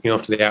doing, looking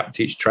after the App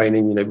Teach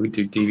training, you know, we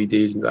do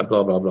DVDs and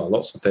blah, blah, blah,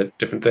 lots of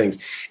different things.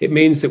 It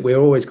means that we've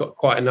always got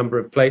quite a number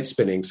of plates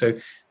spinning. So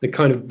the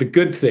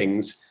good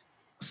things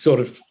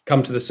sort of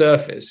come to the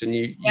surface and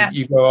you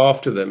go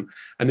after them.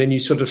 And then you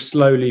sort of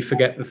slowly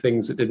forget the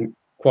things that didn't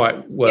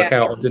quite work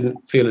out or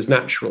didn't feel as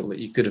natural that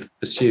you could have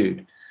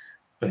pursued,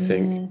 I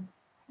think.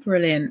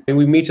 Brilliant. And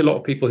we meet a lot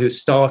of people who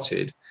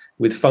started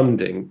with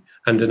funding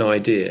and an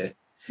idea,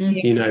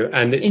 you know,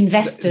 and it's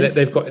investors.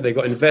 They've got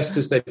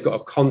investors, they've got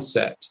a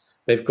concept,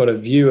 they've got a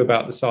view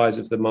about the size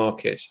of the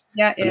market.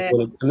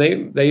 And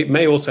they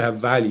may also have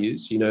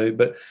values, you know,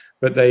 but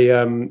they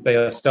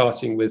are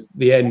starting with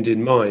the end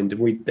in mind, and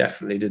we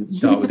definitely didn't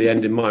start with the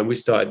end in mind. We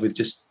started with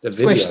just a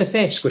video.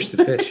 Squish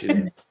the fish. You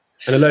know?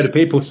 And a load of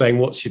people saying,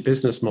 "What's your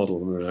business model?"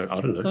 And we're like,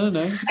 I don't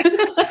know.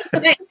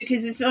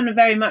 Because it's on a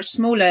very much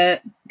smaller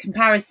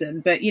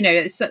comparison. But you know,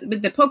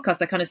 with the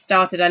podcast,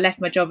 I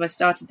left my job, I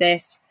started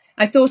this.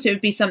 I thought it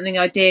would be something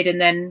I did, and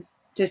then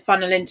to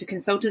funnel into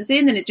consultancy,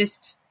 and then it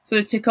just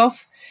sort of took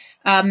off.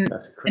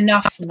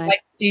 Enough to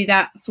do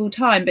that full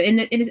time, but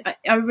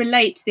I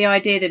relate to the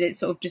idea that it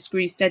sort of just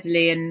grew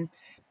steadily. And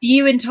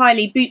you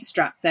entirely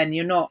bootstrapped then?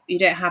 You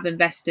don't have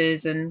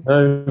investors and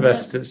no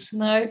investors.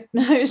 No,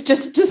 it's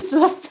just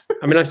us.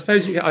 I mean, I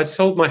suppose I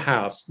sold my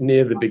house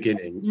near the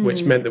beginning,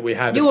 which meant that we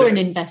had. You're an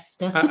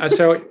investor,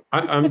 so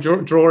I'm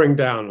drawing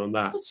down on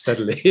that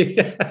steadily.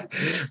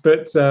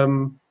 But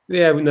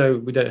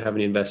no, we don't have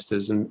any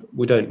investors, and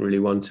we don't really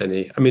want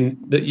any. I mean,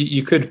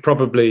 you could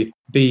probably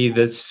be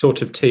the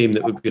sort of team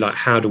that would be like,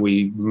 how do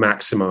we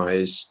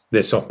maximize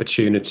this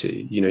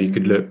opportunity? You know, you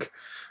could look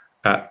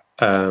at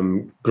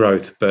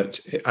growth, but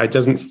it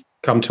doesn't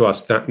come to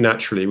us that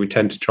naturally. We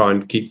tend to try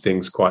and keep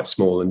things quite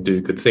small and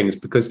do good things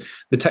because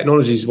the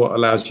technology is what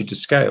allows you to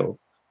scale.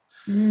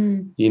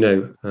 You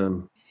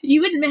know,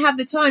 you wouldn't have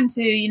the time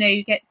to, you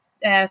know, get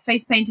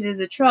face painted as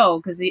a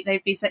troll because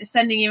they'd be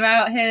sending you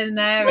out here and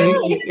there.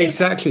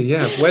 Exactly,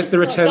 yeah. Where's the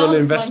return on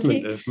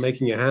investment of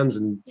making your hands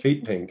and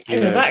feet pink?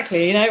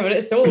 Exactly, you know, but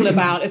it's all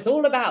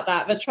about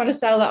that. But trying to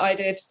sell that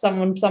idea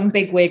to some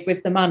big wig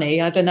with the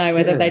money, I don't know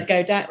whether they'd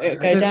go down. I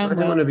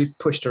don't want to be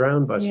pushed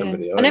around by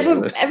somebody. And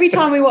every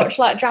time we watch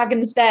like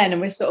Dragon's Den,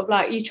 and we're sort of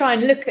like, you try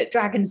and look at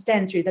Dragon's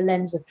Den through the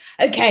lens of,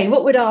 okay,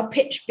 what would our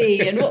pitch be,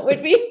 and what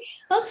would we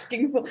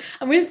asking for?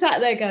 And we're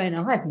sat there going,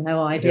 I have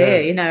no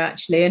idea, you know,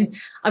 actually, and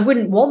I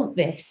wouldn't want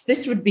this.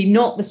 This would be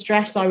not the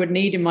stress I would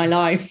need in my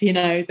life, you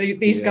know.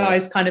 These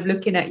guys kind of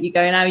looking at you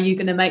going, how are you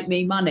going to make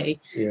me money?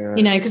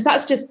 You know, because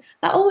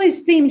that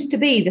always seems to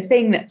be the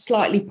thing that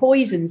slightly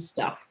poisons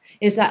stuff,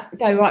 is that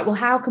go, right, well,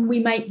 how can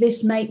we make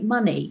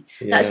money?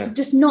 That's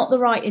just not the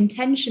right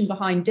intention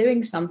behind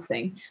doing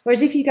something.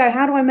 Whereas if you go,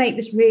 how do I make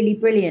this really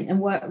brilliant and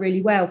work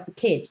really well for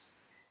kids?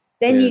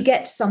 Then you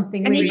get to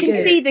something and really you can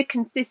good. see the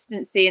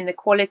consistency and the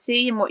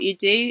quality in what you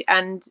do,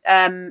 and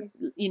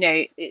you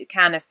know, it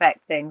can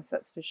affect things,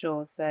 that's for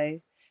sure. So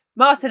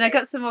Martin, I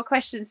got some more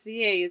questions for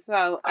you as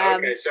well.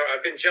 Okay, so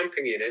I've been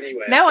jumping in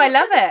anyway. No, I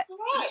love it.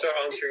 So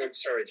answering, I'm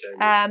sorry,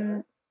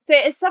 Jamie. So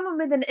as someone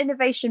with an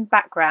innovation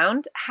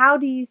background, how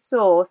do you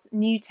source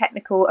new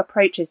technical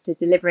approaches to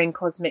delivering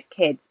Cosmic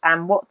Kids,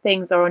 and what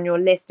things are on your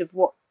list of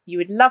what you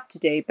would love to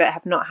do but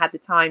have not had the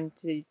time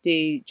to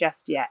do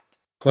just yet?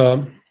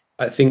 Well,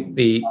 I think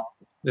the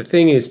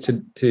thing is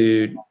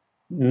to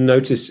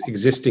notice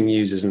existing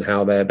users and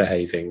how they're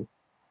behaving.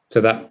 So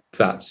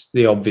that's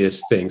the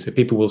obvious thing. So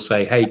people will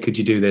say, hey, could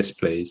you do this,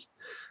 please?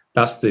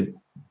 That's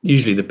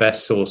usually the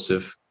best source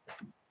of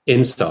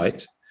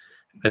insight.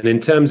 And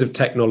in terms of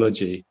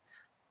technology,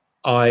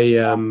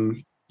 I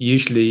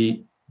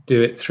usually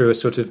do it through a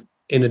sort of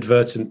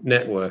inadvertent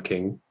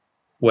networking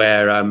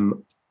where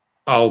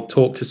I'll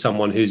talk to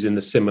someone who's in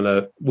the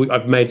similar...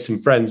 I've made some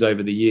friends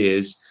over the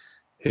years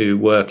who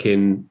work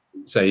in,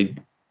 say,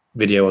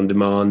 video on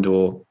demand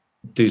or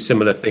do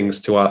similar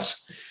things to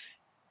us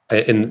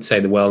in, say,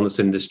 the wellness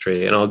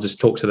industry. And I'll just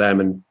talk to them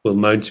and we'll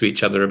moan to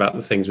each other about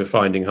the things we're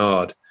finding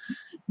hard.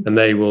 And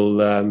they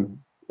will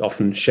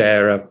often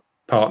share a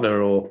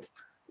partner or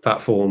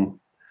platform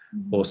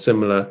or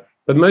similar.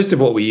 But most of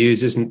what we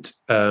use isn't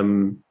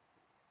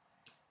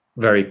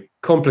very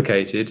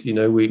complicated. You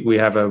know, we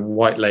have a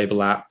white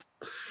label app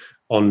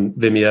on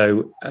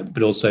Vimeo,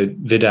 but also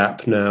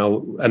VidApp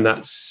now, and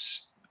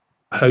that's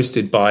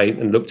hosted by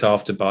and looked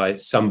after by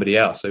somebody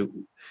else. So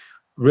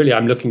really,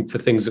 I'm looking for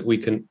things that we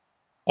can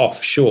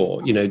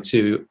offshore,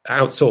 to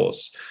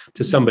outsource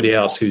to somebody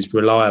else who's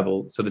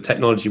reliable, so the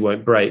technology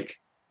won't break,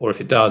 or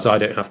if it does, I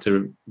don't have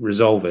to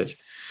resolve it.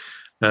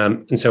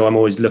 And so I'm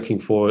always looking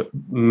for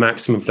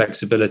maximum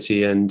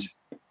flexibility and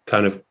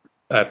kind of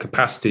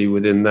capacity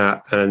within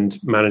that, and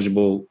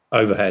manageable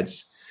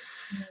overheads.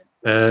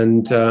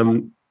 And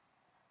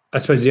I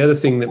suppose the other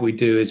thing that we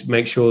do is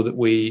make sure that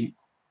we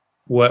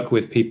work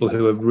with people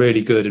who are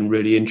really good and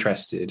really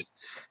interested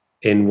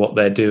in what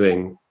they're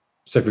doing.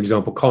 So, for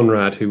example,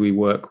 Conrad, who we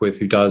work with,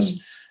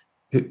 who's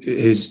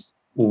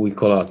what we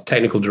call our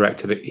technical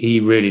director, but he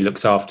really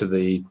looks after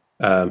the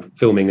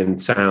filming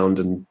and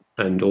sound,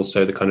 and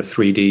also the kind of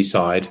 3D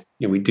side.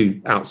 We do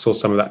outsource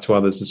some of that to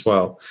others as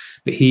well.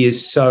 But he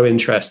is so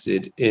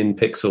interested in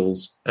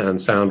pixels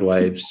and sound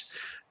waves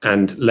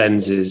and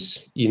lenses,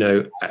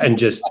 and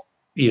just,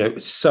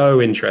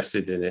 so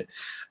interested in it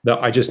that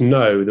I just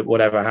know that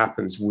whatever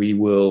happens, we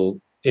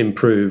will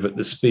improve at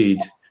the speed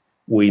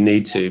we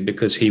need to,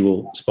 because he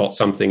will spot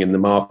something in the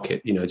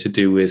market, to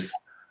do with,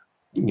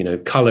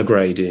 color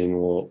grading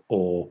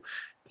or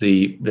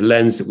the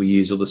lens that we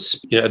use, or the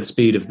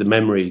speed of the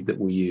memory that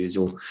we use,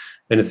 or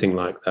anything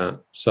like that.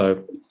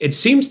 So it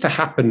seems to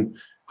happen.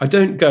 I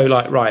don't go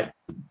like, right,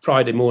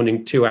 Friday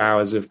morning, 2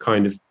 hours of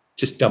kind of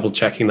just double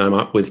checking them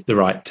up with the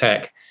right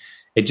tech.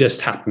 It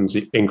just happens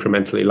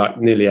incrementally, like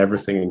nearly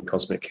everything in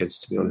Cosmic Kids,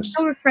 to be honest.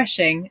 So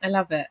refreshing. I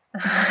love it.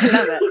 I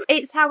love it.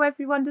 It's how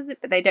everyone does it,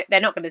 but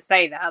they're not going to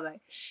say that, are they?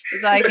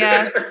 It's like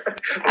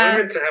I'm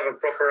meant to have a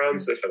proper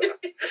answer for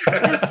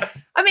that.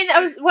 I mean,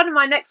 that was one of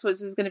my next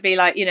ones was going to be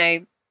like,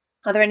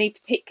 are there any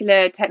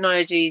particular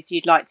technologies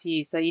you'd like to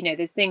use? So,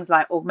 there's things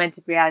like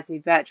augmented reality,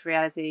 virtual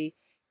reality,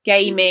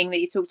 gaming that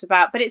you talked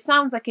about, but it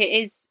sounds like it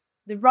is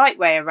the right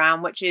way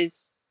around, which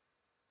is,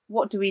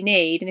 what do we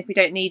need? And if we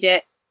don't need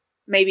it,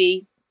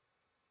 maybe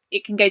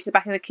it can go to the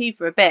back of the queue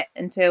for a bit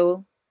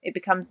until it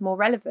becomes more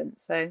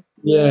relevant. So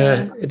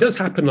yeah, it does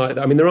happen like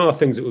that. I mean, there are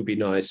things that would be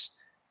nice,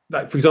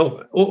 like, for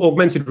example,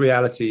 augmented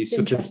reality,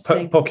 sort of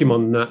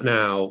Pokemon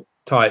Now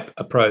type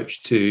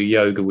approach to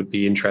yoga would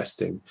be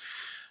interesting.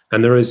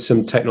 And there is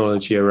some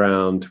technology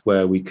around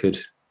where we could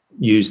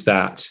use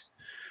that,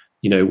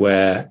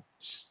 where,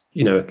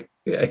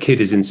 a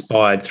kid is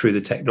inspired through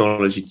the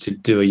technology to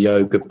do a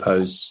yoga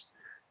pose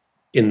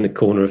in the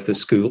corner of the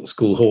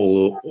school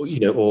hall,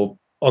 or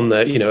on the,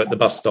 at the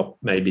bus stop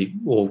maybe,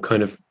 or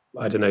kind of,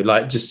 I don't know,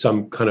 like just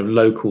some kind of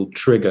local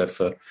trigger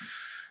for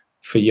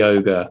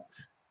yoga.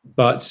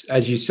 But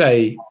as you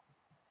say,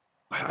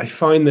 I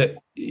find that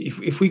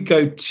if we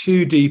go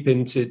too deep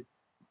into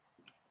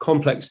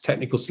complex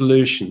technical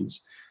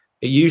solutions,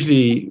 we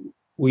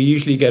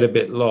usually get a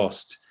bit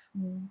lost.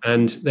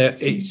 And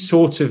it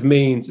sort of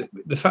means that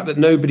the fact that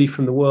nobody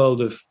from the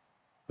world of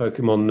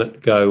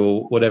Pokemon Go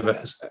or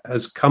whatever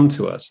has come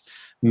to us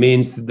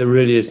means that there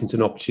really isn't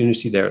an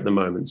opportunity there at the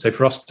moment. So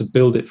for us to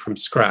build it from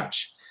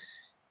scratch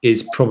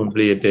is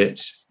probably a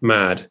bit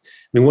mad. I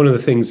mean, one of the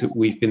things that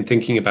we've been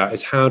thinking about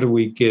is how do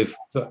we give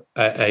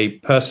a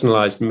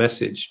personalized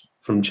message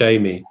from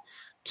Jamie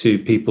to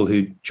people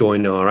who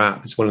join our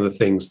app. It's one of the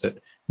things that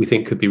we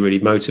think could be really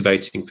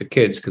motivating for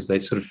kids, because they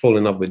sort of fall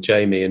in love with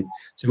Jamie. And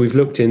so we've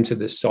looked into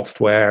this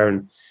software,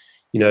 and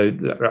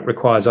that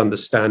requires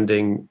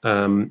understanding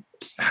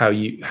how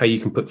you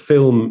can put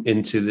film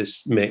into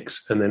this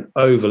mix and then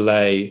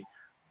overlay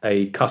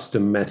a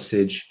custom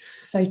message,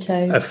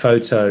 a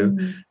photo,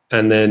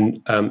 and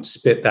then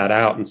spit that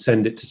out and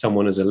send it to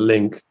someone as a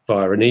link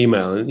via an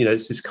email. And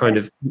it's this kind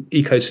of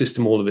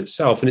ecosystem all of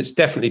itself, and it's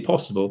definitely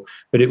possible,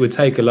 but it would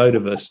take a load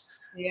of us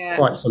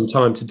quite some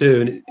time to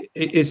do. And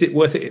is it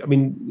worth it? I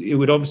mean, it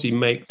would obviously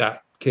make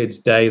that kid's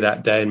day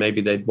that day, and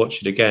maybe they'd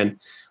watch it again.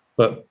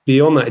 But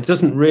beyond that, it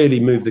doesn't really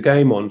move the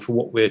game on for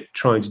what we're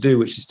trying to do,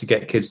 which is to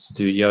get kids to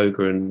do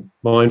yoga and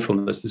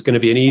mindfulness. There's going to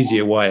be an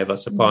easier way of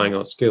us applying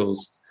our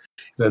skills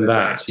than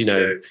that,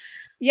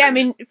 Yeah, I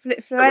mean,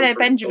 Florella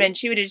Benjamin,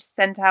 she would have just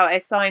sent out a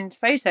signed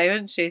photo,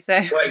 wouldn't she?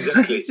 So well,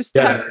 exactly.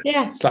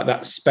 It's like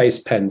that space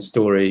pen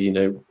story,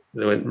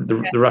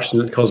 the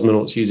Russian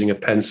cosmonauts using a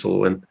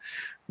pencil, and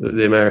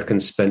the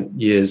Americans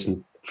spent years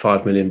and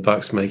 $5 million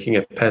making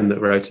a pen that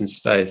wrote in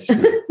space.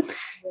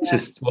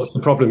 Just what's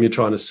the problem you're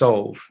trying to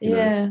solve?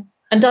 And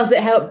does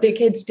it help the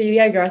kids do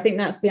yoga? I think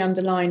that's the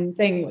underlying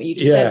thing. What you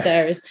just said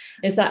there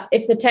is that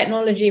if the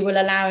technology will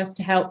allow us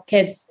to help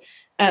kids,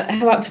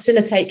 help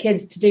facilitate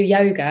kids to do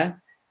yoga,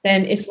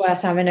 then it's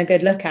worth having a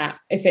good look at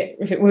if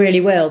it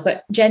really will.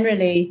 But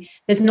generally,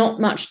 there's not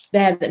much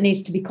there that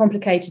needs to be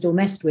complicated or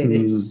messed with.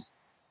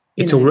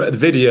 It's already,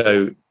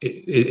 video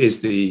is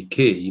the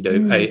key.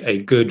 A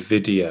good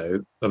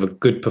video of a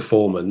good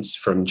performance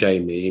from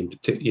Jamie, in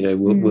particular,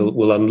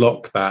 will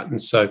unlock that.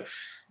 And so,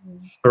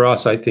 for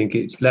us, I think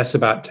it's less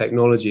about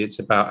technology; it's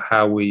about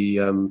how we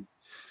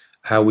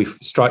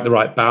strike the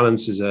right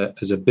balance as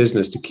a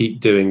business to keep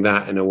doing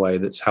that in a way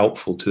that's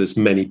helpful to as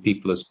many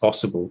people as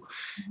possible.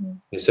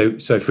 So,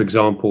 for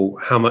example,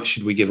 how much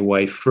should we give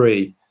away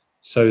free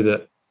so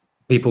that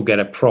people get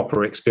a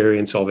proper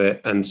experience of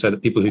it, and so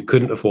that people who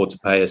couldn't afford to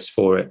pay us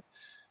for it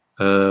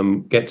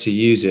get to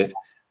use it?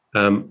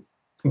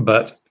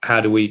 but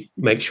how do we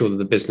make sure that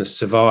the business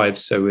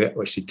survives so we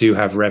actually do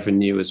have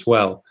revenue as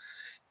well?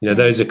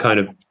 Those are kind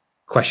of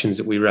questions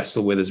that we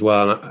wrestle with as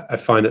well. And I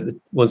find that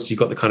once you've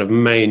got the kind of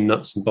main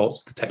nuts and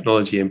bolts of the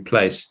technology in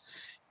place,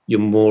 you're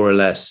more or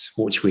less,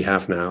 which we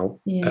have now,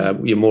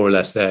 you're more or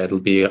less there. It'll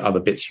be other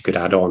bits you could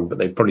add on, but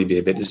they'd probably be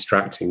a bit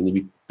distracting, and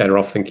you'd be better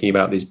off thinking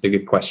about these bigger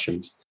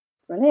questions.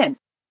 Brilliant.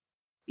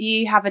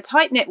 You have a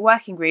tight-knit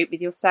working group with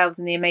yourselves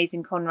and the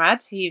amazing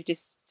Conrad, who you've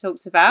just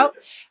talked about.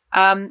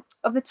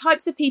 Of the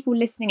types of people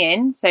listening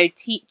in, so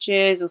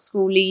teachers or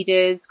school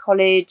leaders,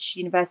 college,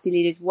 university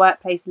leaders,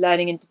 workplace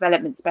learning and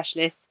development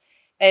specialists,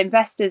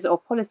 investors or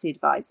policy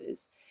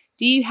advisors,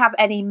 do you have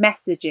any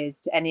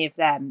messages to any of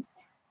them?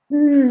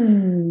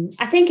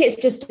 I think it's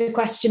just a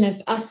question of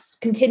us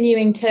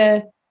continuing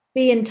to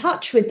be in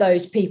touch with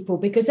those people,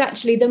 because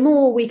actually the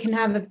more we can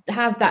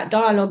have that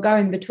dialogue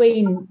going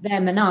between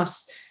them and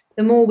us,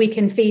 the more we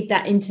can feed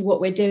that into what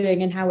we're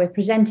doing and how we're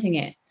presenting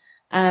it.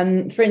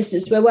 For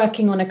instance, we're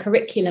working on a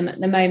curriculum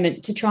at the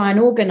moment to try and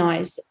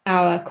organise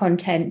our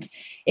content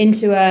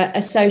into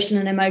a social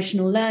and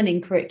emotional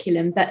learning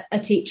curriculum that a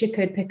teacher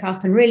could pick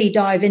up and really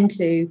dive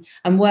into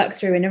and work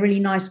through in a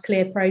really nice,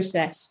 clear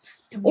process.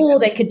 Or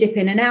they could dip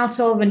in and out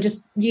of and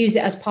just use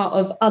it as part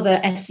of other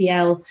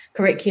SEL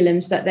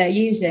curriculums that they're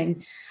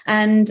using.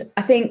 And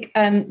I think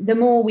the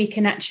more we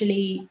can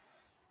actually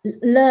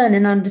learn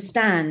and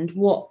understand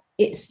what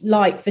it's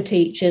like for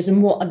teachers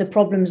and what are the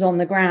problems on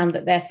the ground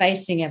that they're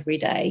facing every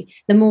day,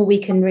 the more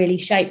we can really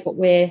shape what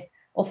we're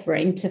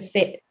offering to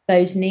fit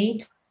those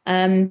needs.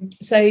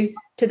 So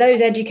to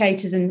those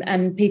educators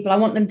and people, I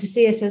want them to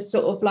see us as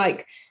sort of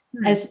like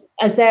as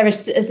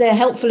their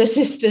helpful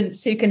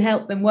assistants who can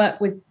help them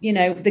work with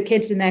the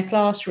kids in their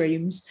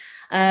classrooms,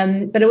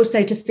 but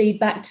also to feed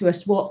back to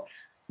us what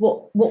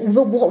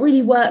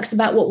really works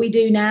about what we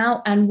do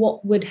now and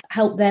what would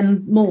help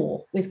them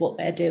more with what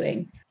they're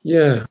doing.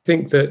 Yeah, I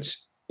think that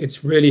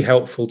it's really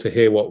helpful to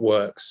hear what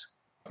works.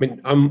 I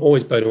mean, I'm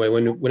always blown away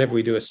whenever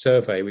we do a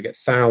survey, we get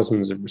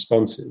thousands of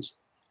responses.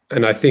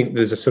 And I think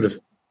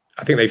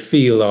I think they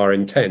feel our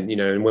intent,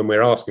 and when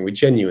we're asking, we're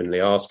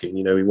genuinely asking,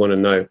 we want to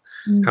know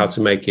how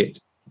to make it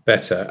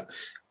better.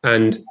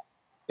 And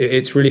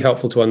it's really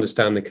helpful to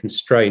understand the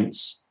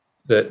constraints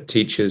that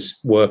teachers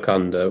work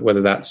under,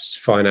 whether that's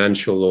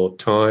financial or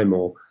time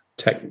or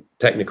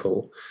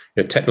technical,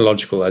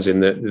 technological, as in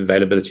the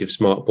availability of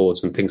smart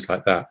boards and things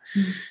like that.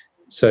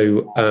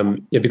 So,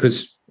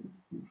 because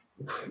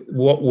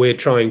what we're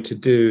trying to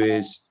do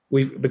is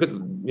we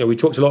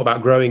talked a lot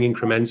about growing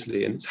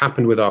incrementally, and it's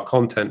happened with our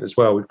content as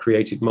well. We've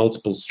created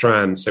multiple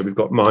strands. So we've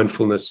got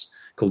mindfulness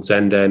called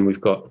Zenden. We've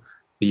got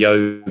the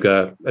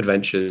yoga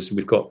adventures.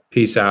 We've got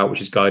Peace Out,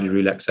 which is guided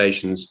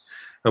relaxations.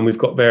 And we've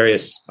got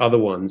various other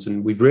ones.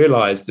 And we've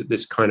realized that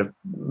this kind of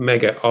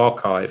mega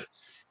archive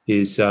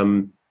is,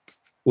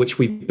 which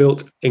we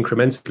built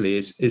incrementally,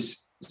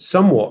 is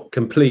somewhat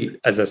complete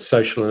as a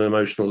social and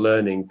emotional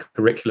learning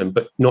curriculum,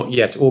 but not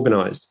yet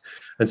organized.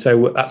 And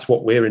so that's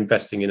what we're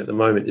investing in at the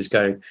moment, is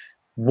going,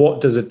 what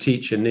does a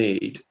teacher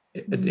need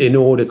in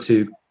order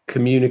to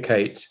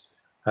communicate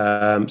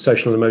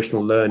social and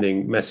emotional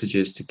learning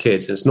messages to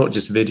kids? And it's not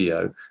just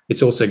video.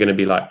 It's also going to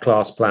be like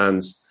class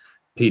plans,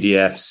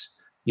 PDFs,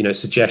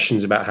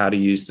 suggestions about how to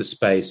use the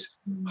space,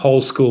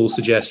 whole school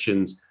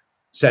suggestions,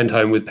 send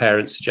home with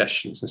parent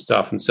suggestions and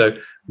stuff. And so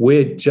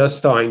we've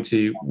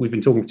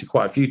been talking to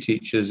quite a few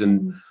teachers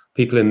and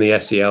people in the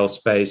SEL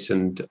space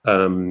and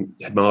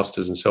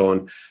headmasters and so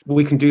on.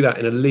 We can do that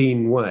in a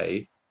lean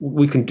way.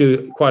 We can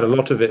do quite a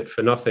lot of it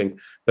for nothing,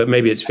 but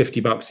maybe it's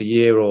 $50 a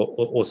year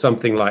or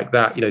something like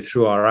that,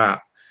 through our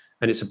app.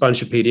 And it's a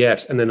bunch of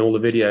PDFs, and then all the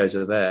videos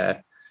are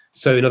there.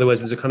 So in other words,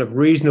 there's a kind of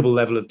reasonable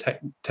level of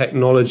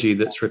technology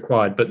that's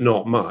required, but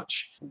not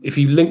much. If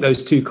you link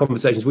those two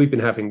conversations we've been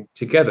having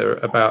together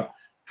about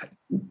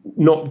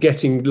not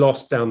getting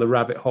lost down the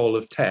rabbit hole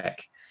of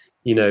tech,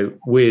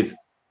 with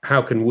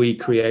how can we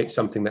create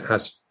something that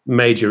has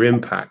major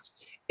impact?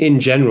 In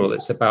general,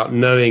 it's about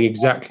knowing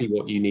exactly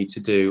what you need to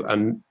do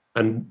and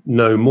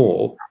know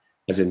more,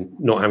 as in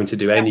not having to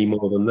do any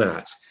more than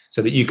that,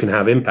 so that you can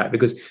have impact.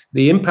 Because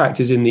the impact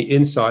is in the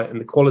insight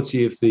and the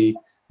quality of the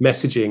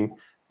messaging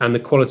and the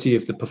quality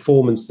of the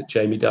performance that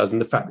Jamie does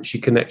and the fact that she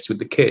connects with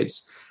the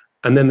kids.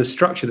 And then the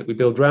structure that we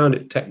build around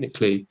it,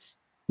 technically,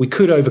 we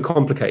could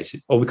overcomplicate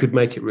it, or we could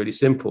make it really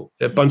simple.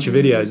 A bunch of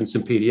videos and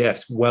some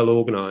PDFs, well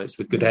organized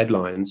with good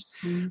headlines.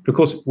 But of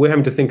course, we're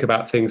having to think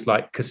about things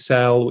like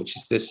Cassell, which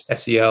is this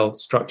SEL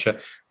structure,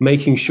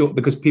 making sure,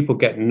 because people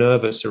get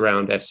nervous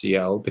around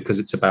SEL because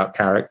it's about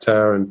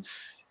character, and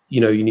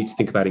you need to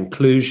think about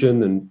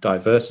inclusion and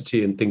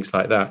diversity and things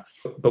like that.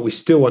 But we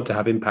still want to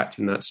have impact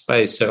in that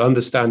space. So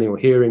understanding or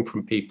hearing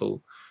from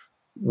people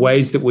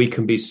ways that we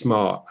can be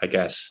smart, I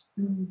guess,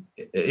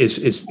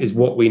 is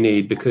what we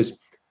need. Because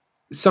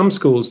some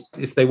schools,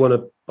 if they want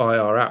to buy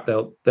our app,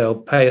 they'll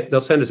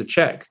send us a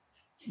check,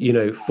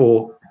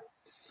 for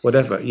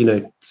whatever,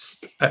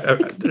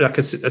 like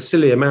a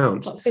silly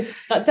amount, like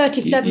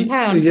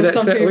 £37 or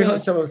something. We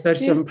got someone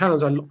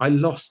 £37. I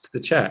lost the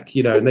check,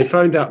 and they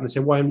phoned up and they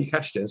said, "Why haven't you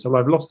cashed it?" So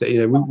I've lost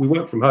it. We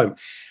work from home,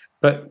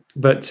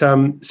 but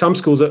some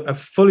schools are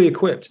fully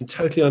equipped and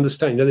totally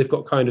understand. They've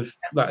got kind of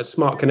like a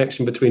smart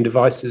connection between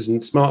devices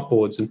and smart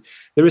boards, and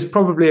there is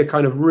probably a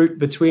kind of route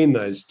between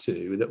those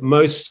two that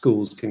most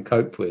schools can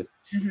cope with.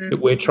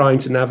 That we're trying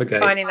to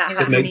navigate. Finding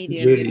that makes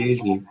it really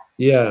easy.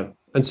 Yeah.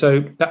 And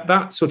so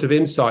that sort of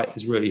insight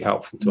is really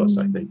helpful to us,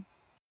 I think.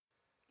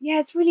 Yeah,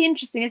 it's really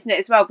interesting, isn't it,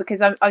 as well?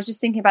 Because I was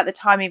just thinking about the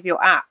timing of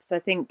your app. So I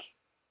think,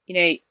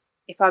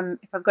 if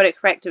I've got it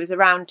correct, it was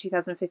around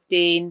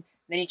 2015.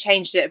 Then you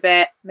changed it a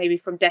bit, maybe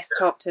from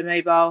desktop to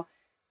mobile,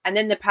 and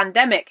then the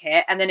pandemic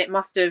hit, and then it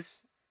must have,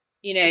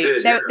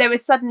 there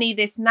was suddenly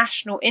this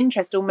national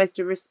interest, almost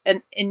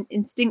an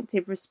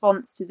instinctive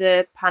response to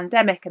the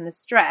pandemic and the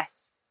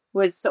stress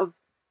was sort of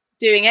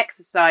doing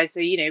exercise. So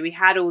we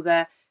had all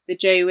the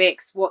Joe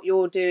Wicks, what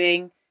you're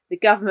doing, the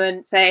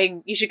government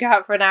saying you should go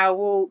out for an hour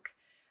walk,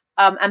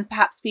 and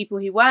perhaps people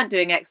who weren't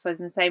doing exercise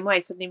in the same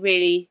way suddenly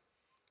really,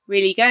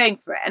 really going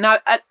for it.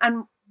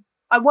 And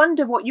I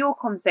wonder what your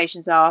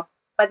conversations are,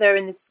 whether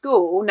in the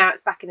school, now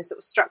it's back in a sort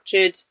of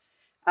structured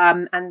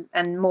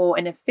and more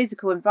in a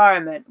physical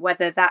environment,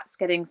 whether that's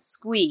getting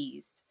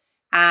squeezed.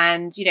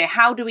 And,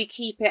 how do we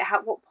keep it?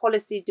 What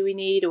policy do we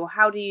need? Or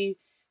how do we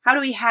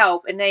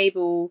help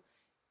enable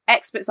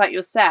experts like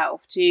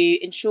yourself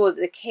to ensure that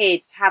the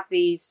kids have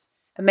these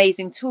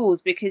amazing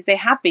tools, because they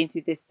have been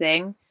through this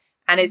thing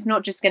and it's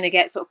not just going to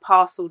get sort of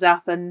parceled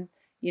up and,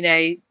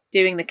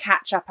 doing the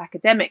catch up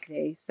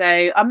academically.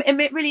 So I'm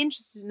really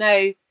interested to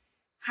know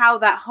how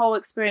that whole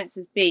experience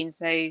has been.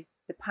 So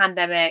the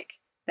pandemic,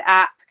 the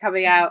app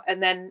coming out,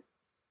 and then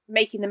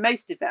making the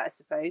most of it, I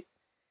suppose.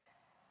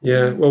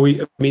 Yeah, well,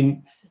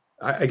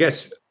 I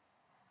guess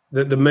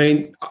the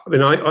main,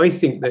 I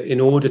think that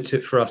in order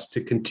for us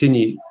to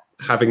continue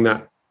having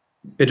that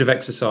bit of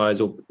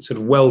exercise or sort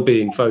of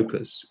well-being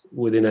focus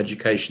within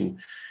education,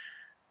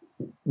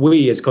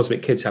 we as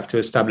Cosmic Kids have to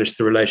establish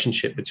the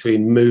relationship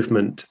between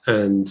movement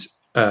and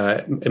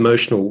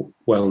emotional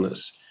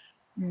wellness.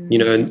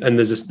 And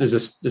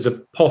there's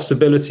a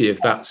possibility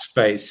of that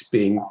space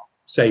being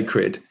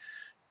sacred,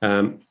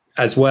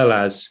 as well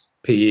as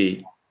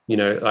PE.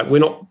 Like we're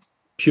not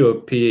pure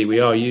PE,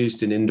 we are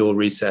used in indoor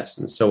recess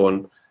and so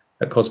on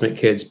at Cosmic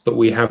Kids, but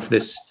we have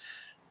this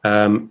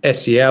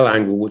SEL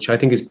angle, which I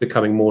think is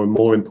becoming more and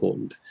more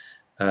important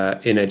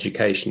in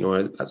education,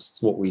 or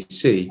that's what we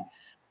see.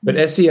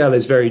 But SEL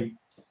is very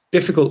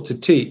difficult to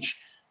teach.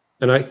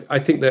 And I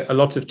think that a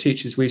lot of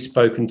teachers we've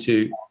spoken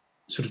to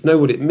sort of know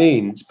what it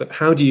means, but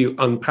how do you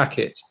unpack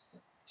it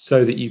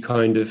so that you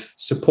kind of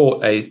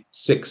support a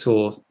 6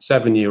 or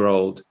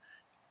 7-year-old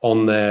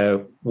on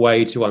their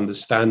way to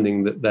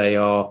understanding that they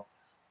are,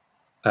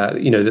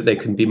 that they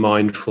can be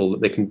mindful, that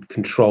they can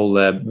control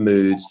their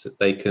moods, that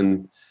they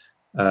can,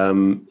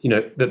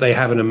 that they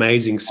have an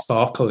amazing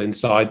sparkle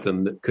inside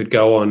them that could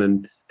go on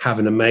and have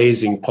an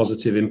amazing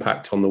positive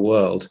impact on the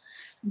world,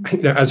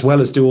 as well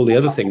as do all the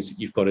other things that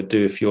you've got to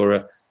do if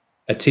you're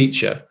a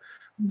teacher.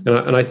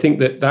 And I think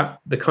that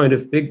the kind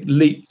of big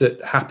leap that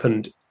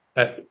happened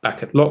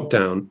back at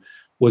lockdown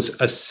was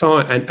a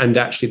sign, and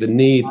actually the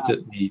need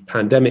that the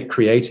pandemic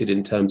created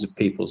in terms of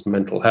people's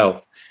mental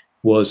health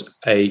was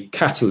a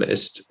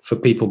catalyst for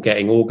people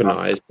getting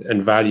organized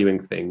and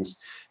valuing things.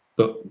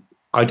 But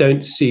I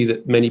don't see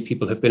that many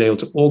people have been able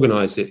to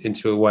organize it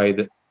into a way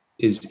that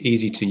is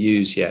easy to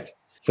use yet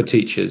for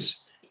teachers.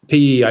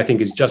 PE, I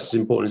think, is just as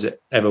important as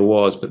it ever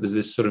was, but there's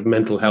this sort of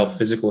mental health,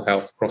 physical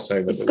health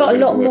crossover. It's got a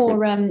lot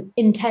more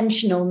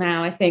intentional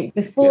now, I think.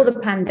 Before the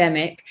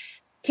pandemic,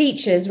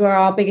 teachers were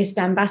our biggest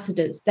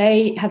ambassadors.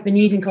 They have been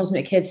using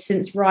Cosmic Kids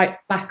since right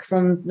back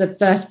from the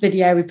first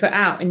video we put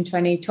out in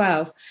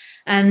 2012.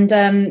 And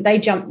they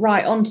jumped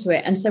right onto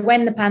it. And so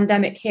when the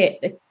pandemic hit,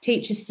 the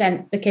teachers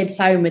sent the kids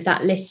home with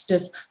that list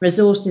of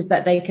resources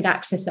that they could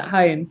access at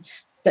home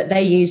that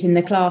they use in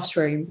the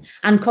classroom.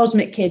 And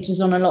Cosmic Kids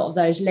was on a lot of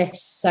those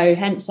lists. So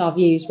hence our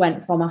views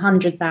went from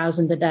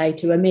 100,000 a day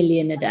to 1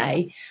 million a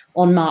day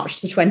on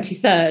March the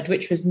 23rd,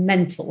 which was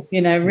mental,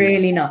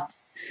 really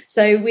nuts.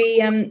 So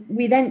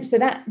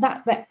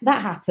that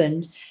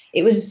happened.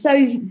 It was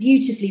so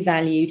beautifully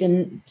valued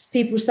and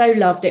people so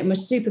loved it and were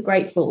super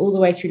grateful all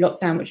the way through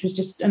lockdown, which was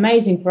just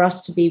amazing for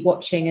us to be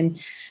watching and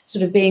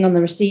sort of being on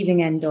the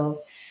receiving end of.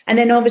 And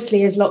then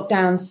obviously as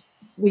lockdowns,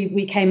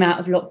 we came out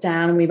of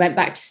lockdown and we went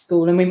back to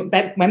school and we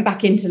went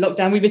back into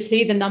lockdown, we would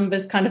see the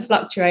numbers kind of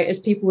fluctuate as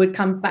people would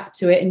come back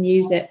to it and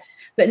use it.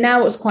 But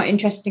now what's quite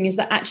interesting is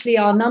that actually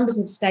our numbers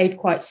have stayed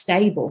quite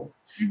stable.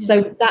 Mm-hmm.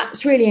 So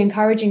that's really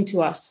encouraging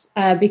to us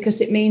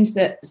because it means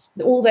that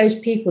all those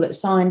people that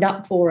signed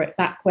up for it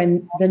back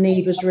when the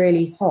need was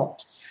really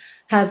hot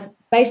have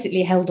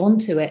basically held on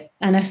to it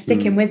and are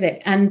sticking with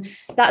it. And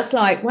that's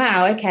like,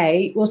 wow,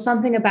 okay, well,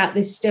 something about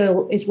this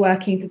still is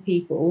working for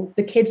people.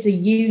 The kids are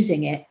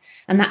using it.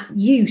 And that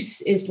use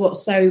is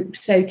what's so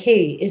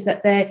key, is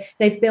that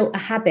they've built a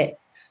habit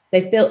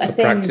They've built a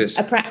practice.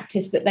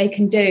 practice that they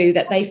can do,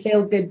 that they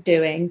feel good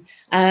doing,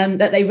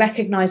 that they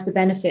recognise the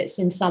benefits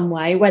in some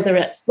way, whether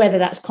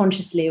that's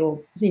consciously or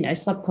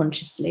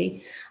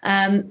subconsciously.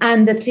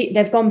 And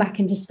they've gone back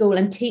into school,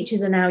 and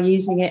teachers are now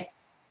using it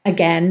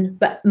again,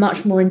 but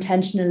much more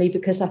intentionally,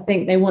 because I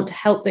think they want to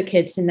help the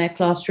kids in their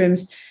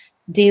classrooms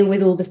deal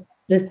with all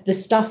the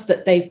stuff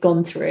that they've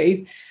gone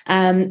through,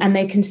 and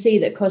they can see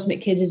that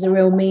Cosmic Kids is a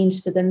real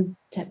means for them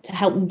to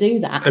help them do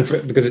that.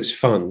 And because it's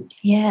fun.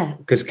 Yeah.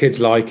 Because kids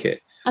like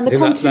it. And the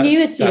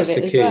continuity that's of it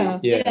the as key. well.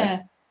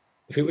 Yeah.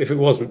 If it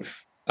wasn't,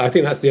 I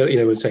think that's the,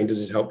 we're saying,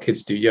 does it help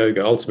kids do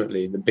yoga?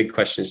 Ultimately, the big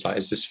question is like,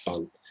 is this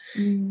fun?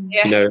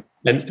 Yeah.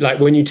 And like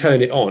when you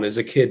turn it on, is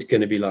a kid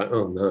going to be like,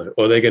 oh no,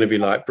 or they're going to be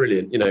like,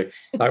 brilliant,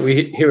 like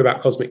we hear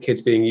about Cosmic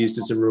Kids being used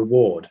as a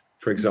reward,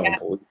 for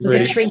example. Yeah.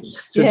 It's a treat.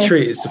 It's a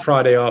treat. It's a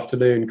Friday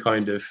afternoon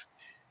kind of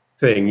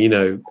thing.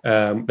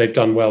 They've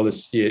done well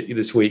this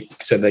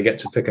week, so they get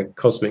to pick a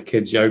Cosmic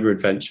Kids yoga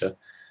adventure.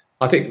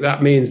 I think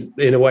that means,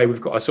 in a way,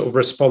 we've got a sort of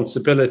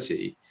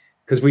responsibility,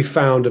 because we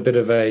found a bit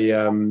of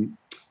a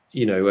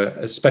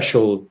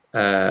special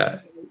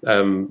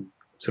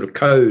sort of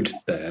code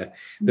there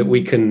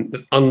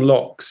that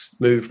unlocks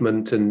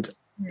movement and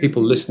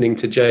people listening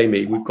to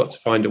Jamie. We've got to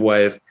find a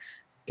way of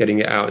getting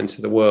it out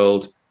into the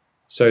world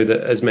so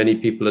that as many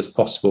people as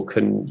possible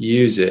can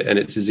use it, and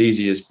it's as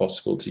easy as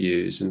possible to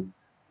use. And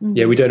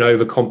we don't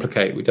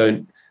overcomplicate. We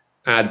don't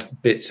add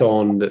bits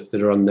on that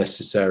are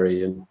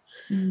unnecessary. And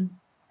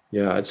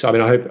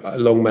I hope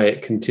long may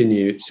it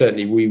continue.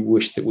 Certainly, we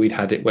wish that we'd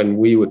had it when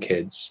we were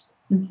kids,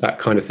 that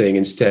kind of thing.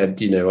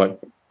 Instead, I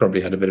probably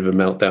had a bit of a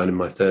meltdown in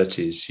my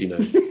 30s,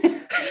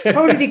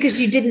 Probably because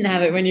you didn't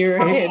have it when you were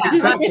a kid.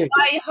 Exactly.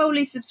 I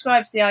wholly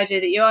subscribe to the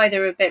idea that you're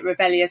either a bit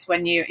rebellious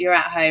when you're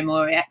at home,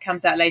 or it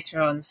comes out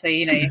later on. So,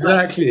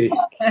 Exactly.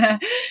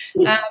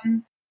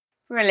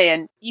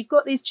 Brilliant. You've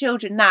got these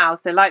children now.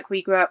 So like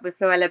we grew up with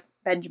Floella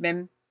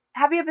Benjamin,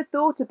 have you ever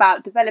thought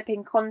about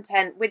developing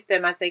content with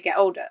them as they get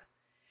older?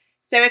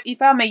 So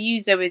if I'm a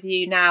user with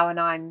you now and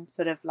I'm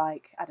sort of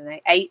like, I don't know,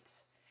 8,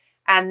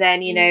 and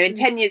then, in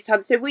 10 years'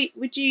 time, so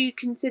would you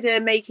consider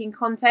making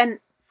content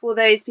for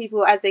those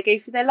people as they go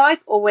through their life,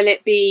 or will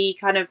it be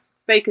kind of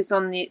focus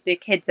on the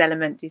kids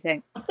element, do you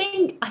think?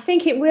 I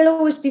think it will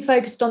always be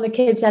focused on the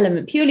kids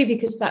element, purely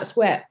because that's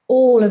where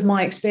all of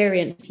my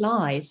experience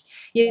lies.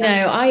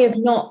 I've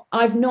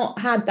not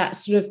had that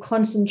sort of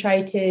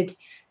concentrated,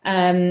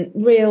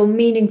 real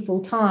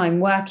meaningful time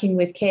working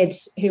with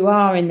kids who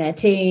are in their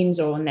teens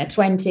or in their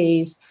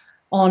 20s.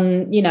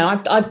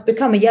 I've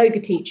become a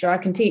yoga teacher. I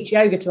can teach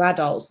yoga to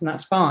adults, and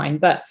that's fine,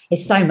 but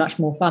it's so much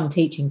more fun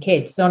teaching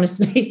kids,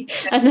 honestly.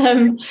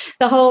 And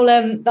the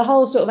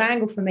whole sort of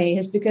angle for me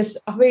is because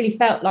I really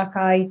felt like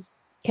I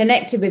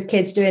connected with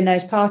kids doing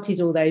those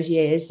parties all those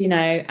years,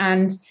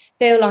 and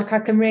feel like I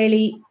can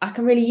really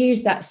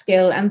use that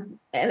skill and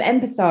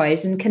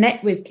empathize and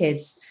connect with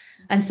kids.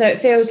 And so it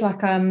feels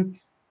like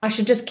I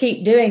should just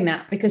keep doing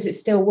that because it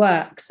still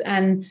works.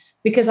 And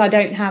because I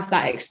don't have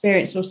that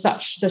experience or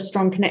such a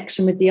strong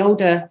connection with the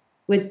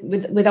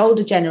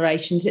older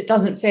generations, it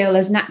doesn't feel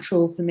as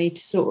natural for me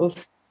to sort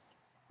of,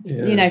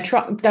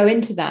 go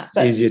into that.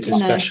 But easier to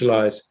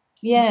specialize.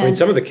 Yeah. I mean,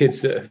 some of the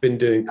kids that have been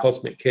doing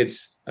Cosmic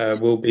Kids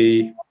will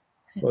be,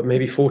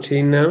 maybe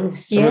 14 now.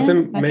 Some of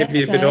them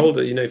maybe a bit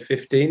older,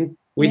 15.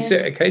 We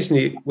sit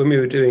occasionally when we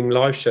were doing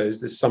live shows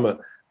this summer,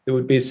 there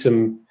would be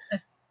some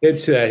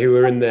kids there who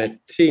were in their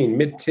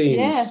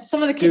mid-teens,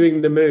 some of the kids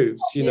doing the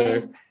moves,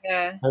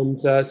 Yeah.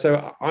 And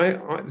so I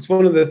it's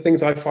one of the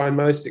things I find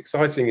most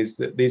exciting is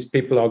that these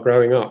people are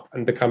growing up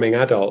and becoming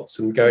adults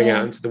and going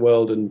out into the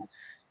world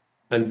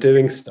and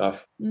doing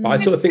stuff. But I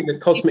sort of think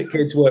that Cosmic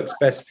Kids works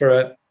best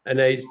for an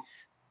age.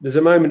 There's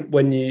a moment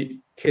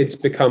when kids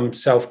become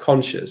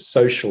self-conscious,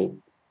 social,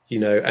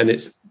 and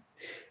it's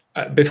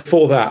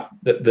before that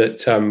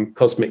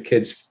Cosmic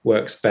Kids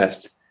works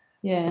best.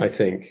 Yeah, I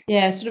think.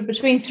 Yeah, sort of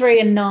between 3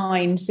 and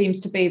 9 seems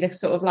to be the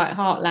sort of like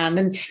heartland.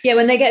 And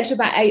when they get to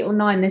about 8 or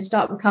 9, they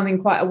start becoming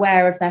quite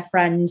aware of their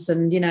friends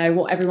and,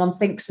 what everyone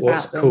thinks about them.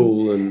 What's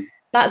cool. And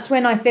that's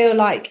when I feel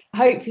like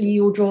hopefully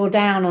you'll draw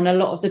down on a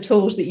lot of the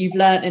tools that you've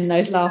learnt in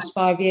those last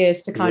 5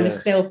 years to kind of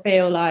still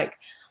feel like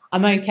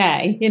I'm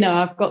okay.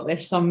 I've got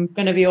this. I'm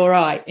going to be all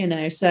right.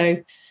 So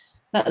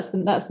that's the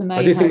main.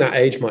 I do think that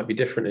age might be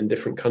different in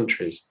different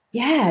countries.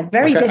 Yeah,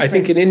 very different. I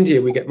think in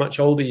India we get much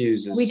older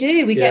users. We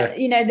do. We get,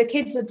 the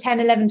kids are 10,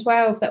 11,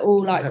 12. They're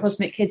all like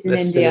Cosmic Kids in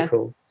India.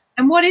 Cynical.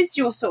 And what is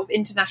your sort of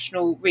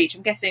international reach?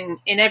 I'm guessing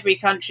in every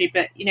country,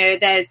 but,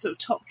 there's sort of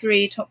top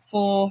 3, top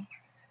 4.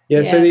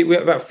 Yeah, so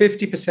we're about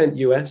 50%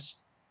 US.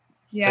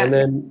 Yeah. And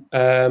then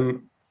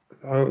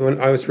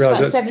when I was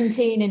realised about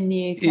 17 in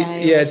the UK.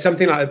 Yeah, it's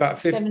something like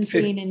about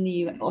 17 in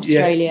the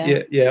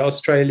Australia. Yeah,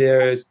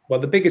 Australia is,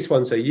 the biggest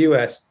ones are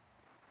US,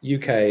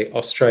 UK,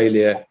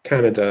 Australia,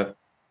 Canada,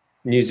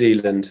 New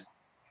Zealand,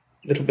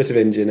 a little bit of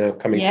India now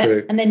coming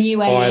through. And then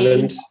UAE.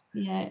 Ireland.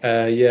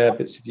 Yeah.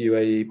 Bits of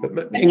UAE,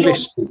 but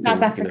English.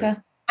 South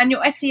Africa. And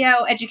your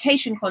SEL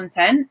education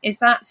content, is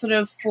that sort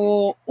of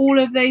for all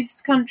of those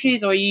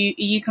countries, or are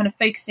you kind of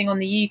focusing on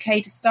the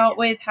UK to start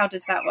with? How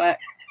does that work?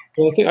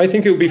 Well, I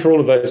think it would be for all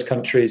of those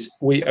countries.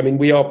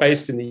 We are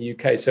based in the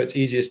UK, so it's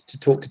easiest to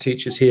talk to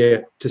teachers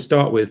here to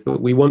start with,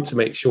 but we want to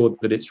make sure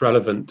that it's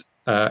relevant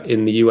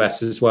in the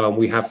US as well. And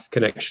we have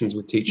connections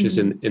with teachers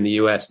in the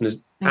US, and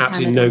there's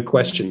absolutely no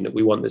question that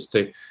we want this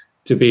to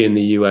be in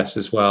the US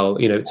as well.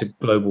 It's a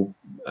global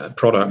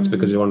product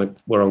because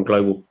we're on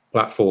global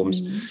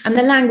platforms. And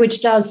the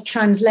language does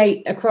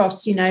translate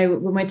across,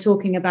 when we're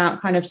talking about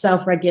kind of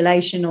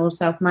self-regulation or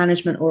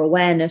self-management or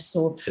awareness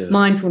or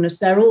mindfulness,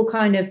 they're all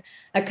kind of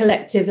a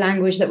collective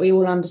language that we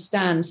all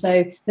understand.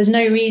 So there's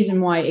no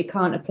reason why it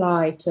can't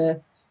apply to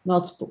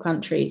multiple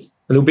countries.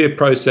 And there'll be a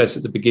process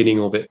at the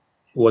beginning of it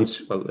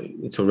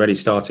it's already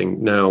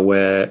starting now,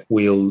 where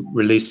we'll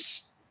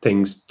release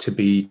things to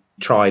be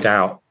tried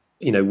out,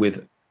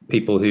 with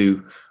people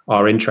who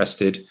are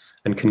interested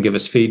and can give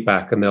us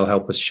feedback, and they'll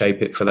help us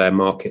shape it for their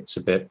markets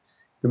a bit.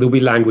 There'll be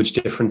language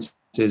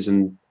differences,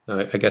 and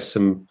I guess I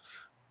don't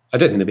think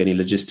there'll be any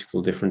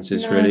logistical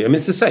differences really. I mean,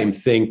 it's the same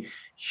thing.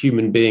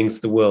 Human beings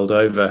the world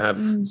over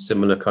have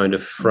similar kind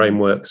of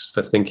frameworks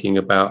for thinking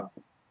about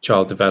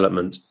child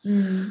development.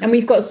 And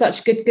we've got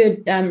such good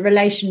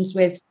relations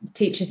with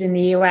teachers in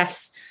the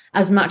US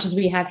as much as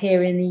we have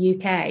here in the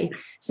UK.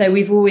 So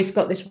we've always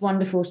got this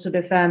wonderful sort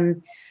of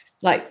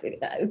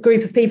a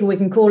group of people we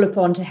can call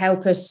upon to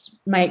help us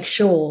make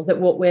sure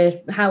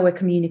that how we're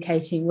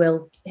communicating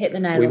will hit the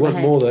nail on the head. We want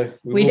more though.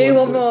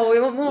 We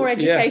want more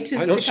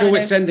educators. I'm not sure we're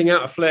sending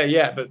out a flare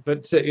yet,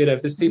 but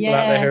if there's people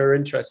out there who are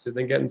interested,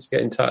 then get them to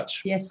get in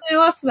touch. Yes. So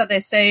I ask about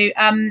this. So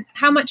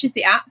how much is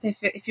the app?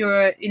 If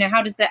you're,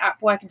 how does the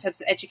app work in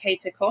terms of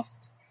educator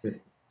cost?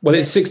 Well,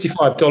 it's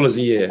 $65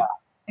 a year.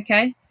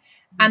 Okay.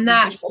 And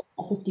that's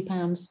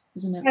 £50,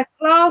 isn't it? Per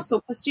class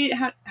or per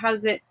student? How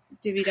does it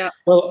divvied up?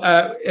 Well,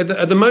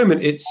 at the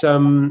moment, it's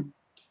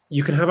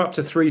you can have up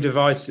to 3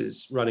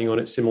 devices running on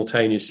it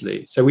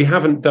simultaneously. So we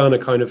haven't done a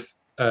kind of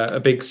a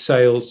big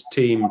sales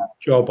team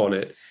job on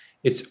it.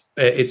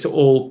 It's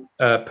all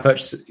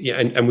purchase. Yeah,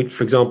 and we,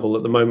 for example,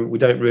 at the moment, we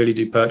don't really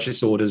do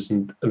purchase orders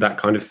and that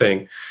kind of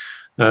thing.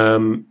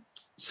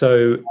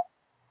 So,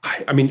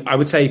 I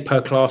would say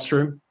per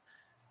classroom,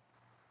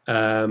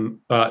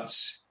 but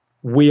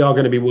we are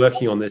going to be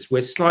working on this.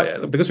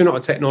 Because we're not a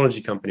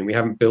technology company, we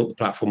haven't built the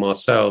platform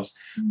ourselves.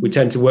 We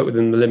tend to work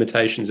within the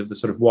limitations of the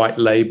sort of white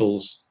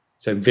labels.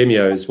 So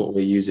Vimeo is what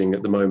we're using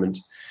at the moment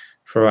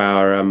for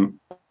our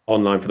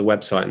online for the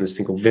website, and there's a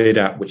thing called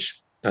VidApp, which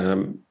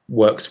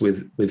works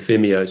with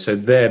Vimeo. So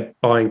their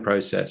buying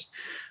process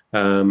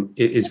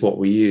is what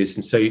we use.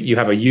 And so you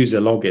have a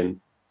user login.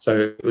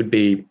 So it would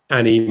be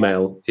an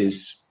email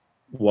is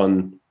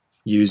one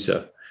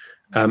user.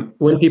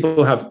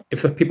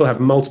 If people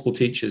have multiple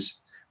teachers,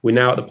 we're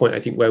now at the point,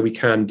 I think, where we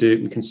can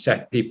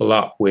set people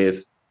up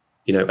with,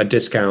 a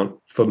discount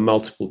for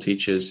multiple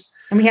teachers.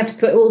 And we have to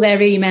put all their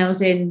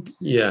emails in.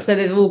 Yeah. So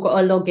they've all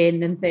got a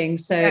login and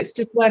things. So it's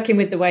just working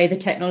with the way the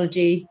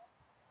technology.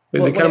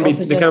 But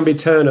there can be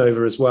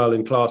turnover as well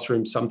in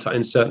classrooms, sometimes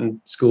in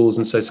certain schools.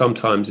 And so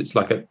sometimes it's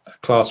like a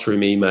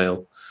classroom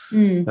email.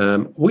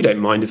 We don't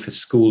mind if a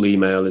school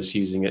email is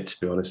using it, to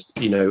be honest,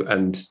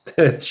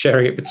 and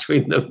sharing it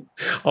between them.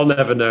 I'll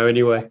never know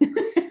anyway.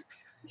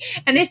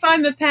 And if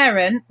I'm a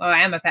parent, well, I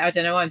am a parent. I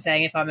don't know what I'm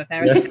saying. If I'm a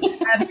parent,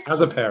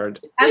 as a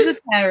parent,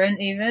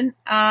 even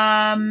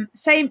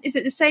same. Is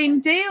it the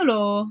same deal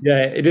or?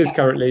 Yeah, it is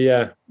currently.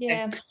 Yeah.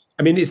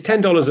 I mean, it's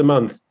 $10 a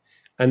month,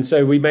 and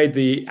so we made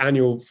the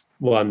annual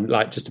one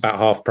like just about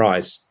half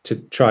price to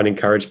try and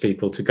encourage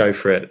people to go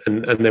for it.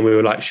 And then we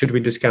were like, should we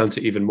discount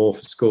it even more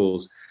for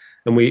schools?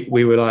 And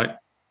we were like,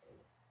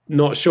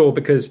 not sure,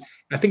 because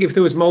I think if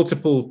there was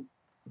multiple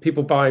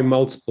people buying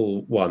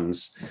multiple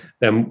ones,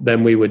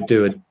 then we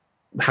would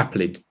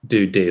happily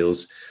do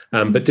deals.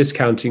 But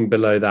discounting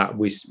below that,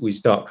 we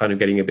start kind of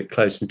getting a bit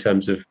close in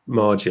terms of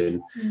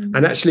margin.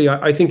 And actually,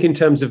 I think in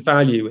terms of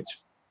value, it's,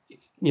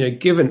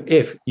 given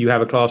if you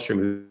have a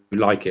classroom who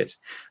like it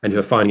and who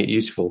are finding it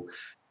useful,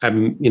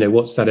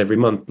 what's that every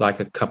month? Like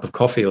a cup of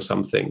coffee or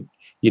something,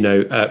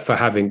 for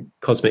having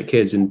Cosmic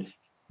Kids. And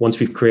once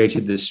we've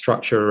created the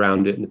structure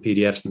around it and the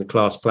PDFs and the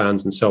class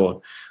plans and so on,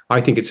 I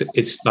think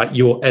it's like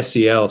your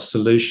SEL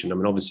solution. I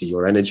mean, obviously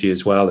your energy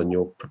as well, and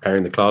you're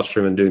preparing the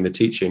classroom and doing the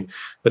teaching,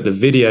 but the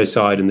video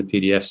side and the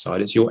PDF side,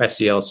 it's your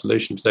SEL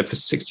solution. So for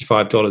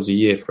 $65 a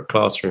year for a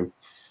classroom,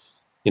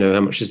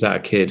 how much is that a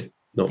kid?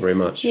 Not very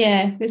much.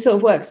 Yeah, it sort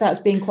of works out as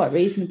being quite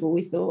reasonable,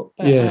 we thought.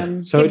 But,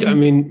 we're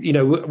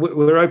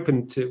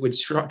open to, we're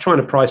trying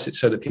to price it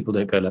so that people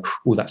don't go like,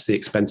 oh, that's the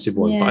expensive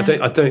one. Yeah.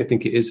 But I don't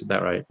think it is at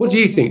that rate. What do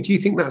you think? Do you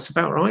think that's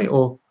about right?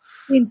 Or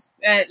seems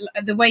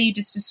the way you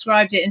just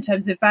described it in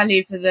terms of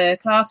value for the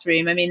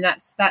classroom, I mean,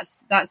 that's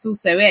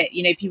also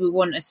it. People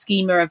want a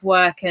schema of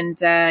work, and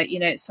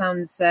it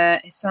sounds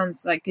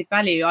like good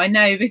value. I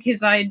know,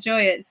 because I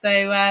enjoy it.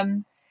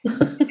 So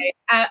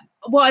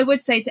what I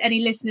would say to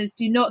any listeners,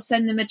 do not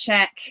send them a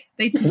check.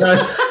 They do.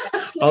 No,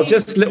 I'll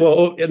just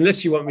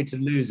unless you want me to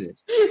lose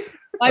it.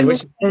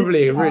 which is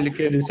probably a really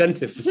good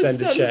incentive to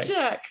send a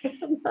check.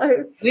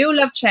 No. We all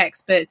love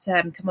checks, but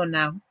come on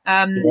now.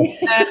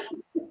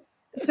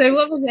 So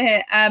what was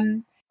it?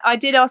 I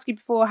did ask you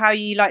before how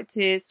you like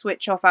to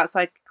switch off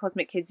outside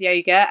Cosmic Kids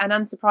Yoga, and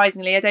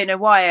unsurprisingly, I don't know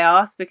why I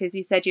asked, because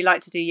you said you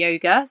like to do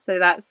yoga, so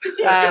that's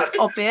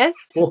obvious.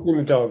 Walking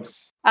the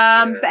dogs.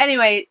 But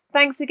anyway,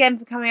 thanks again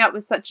for coming up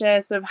with such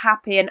a sort of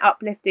happy and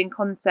uplifting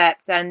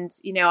concept. And,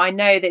 you know, I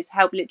know that's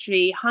helped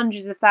literally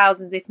hundreds of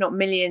thousands, if not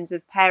millions,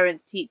 of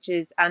parents,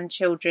 teachers and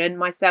children,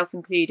 myself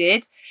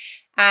included.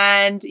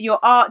 And your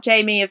art,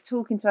 Jamie, of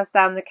talking to us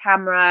down the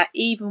camera,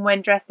 even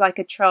when dressed like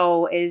a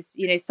troll, is,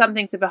 you know,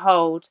 something to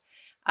behold.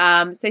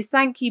 So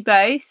thank you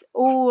both.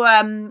 All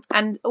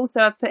and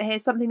also I've put here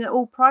something that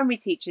all primary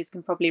teachers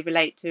can probably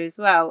relate to as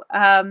well.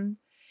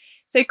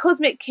 So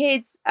Cosmic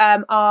Kids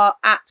are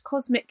at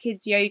Cosmic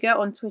Kids Yoga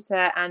on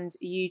Twitter and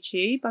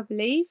YouTube, I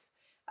believe.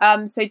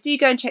 So do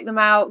go and check them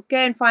out. Go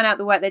and find out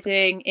the work they're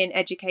doing in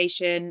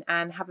education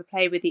and have a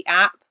play with the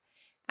app.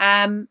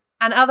 And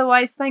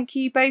otherwise, thank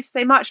you both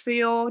so much for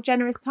your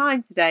generous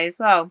time today as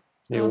well.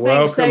 You're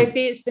thanks, welcome.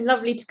 Sophie. It's been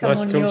lovely to come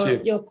on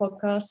your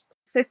podcast.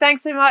 So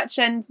thanks so much,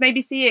 and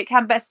maybe see you at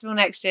Camp Festival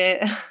next year.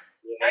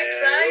 Hope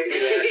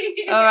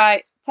so. All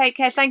right. Take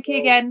care. Thank you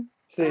again.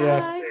 See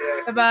ya.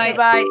 Bye-bye.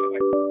 Bye.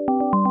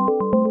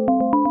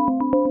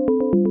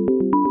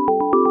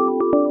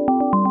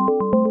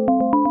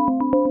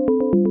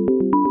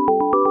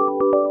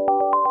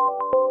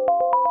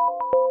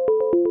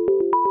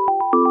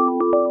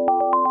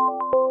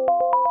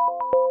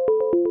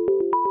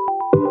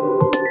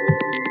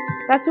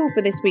 That's all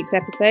for this week's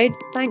episode.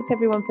 Thanks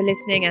everyone for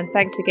listening, and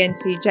thanks again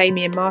to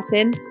Jamie and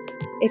Martin.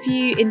 If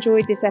you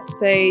enjoyed this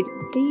episode,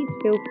 please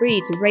feel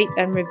free to rate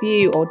and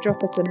review or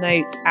drop us a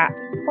note at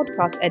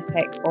Podcast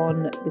EdTech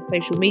on the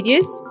social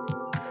medias.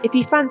 If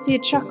you fancy a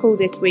chuckle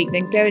this week,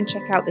 then go and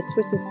check out the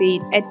Twitter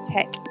feed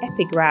EdTech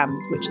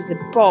Epigrams, which is a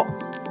bot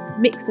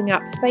mixing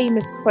up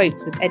famous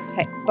quotes with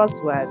EdTech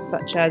buzzwords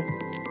such as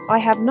 "I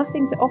have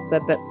nothing to offer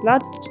but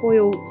blood,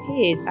 toil,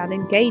 tears and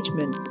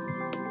engagement."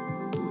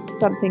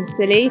 Something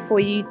silly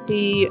for you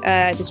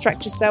to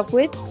distract yourself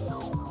with.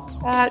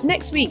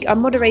 Next week,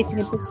 I'm moderating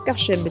a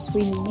discussion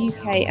between the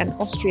UK and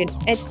Austrian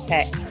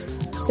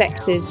EdTech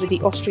sectors with the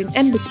Austrian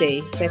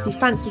Embassy. So if you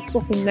fancy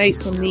swapping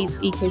notes on these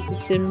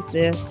ecosystems,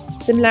 the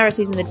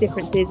similarities and the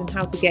differences, and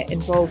how to get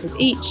involved with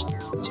each,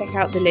 check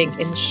out the link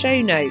in the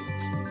show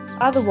notes.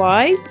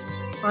 Otherwise,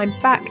 I'm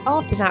back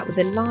after that with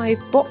a live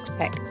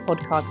BOCTech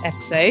podcast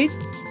episode,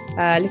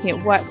 looking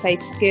at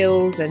workplace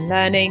skills and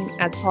learning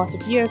as part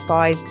of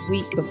UFI's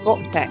Week of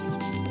BOCTech.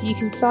 You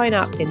can sign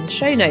up in the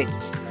show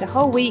notes. The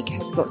whole week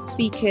has got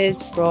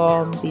speakers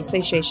from the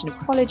Association of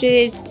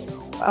Colleges,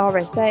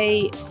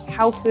 RSA,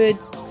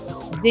 Halfords,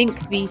 Zinc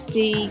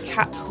VC,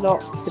 Caps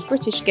Lock, the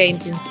British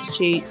Games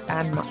Institute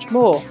and much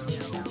more.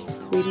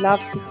 We'd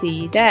love to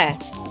see you there.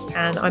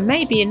 And I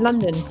may be in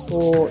London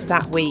for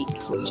that week,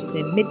 which is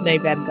in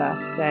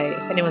mid-November. So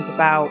if anyone's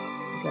about,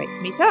 great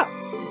to meet up.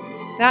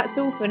 That's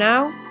all for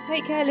now.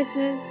 Take care,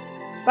 listeners.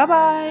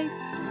 Bye-bye.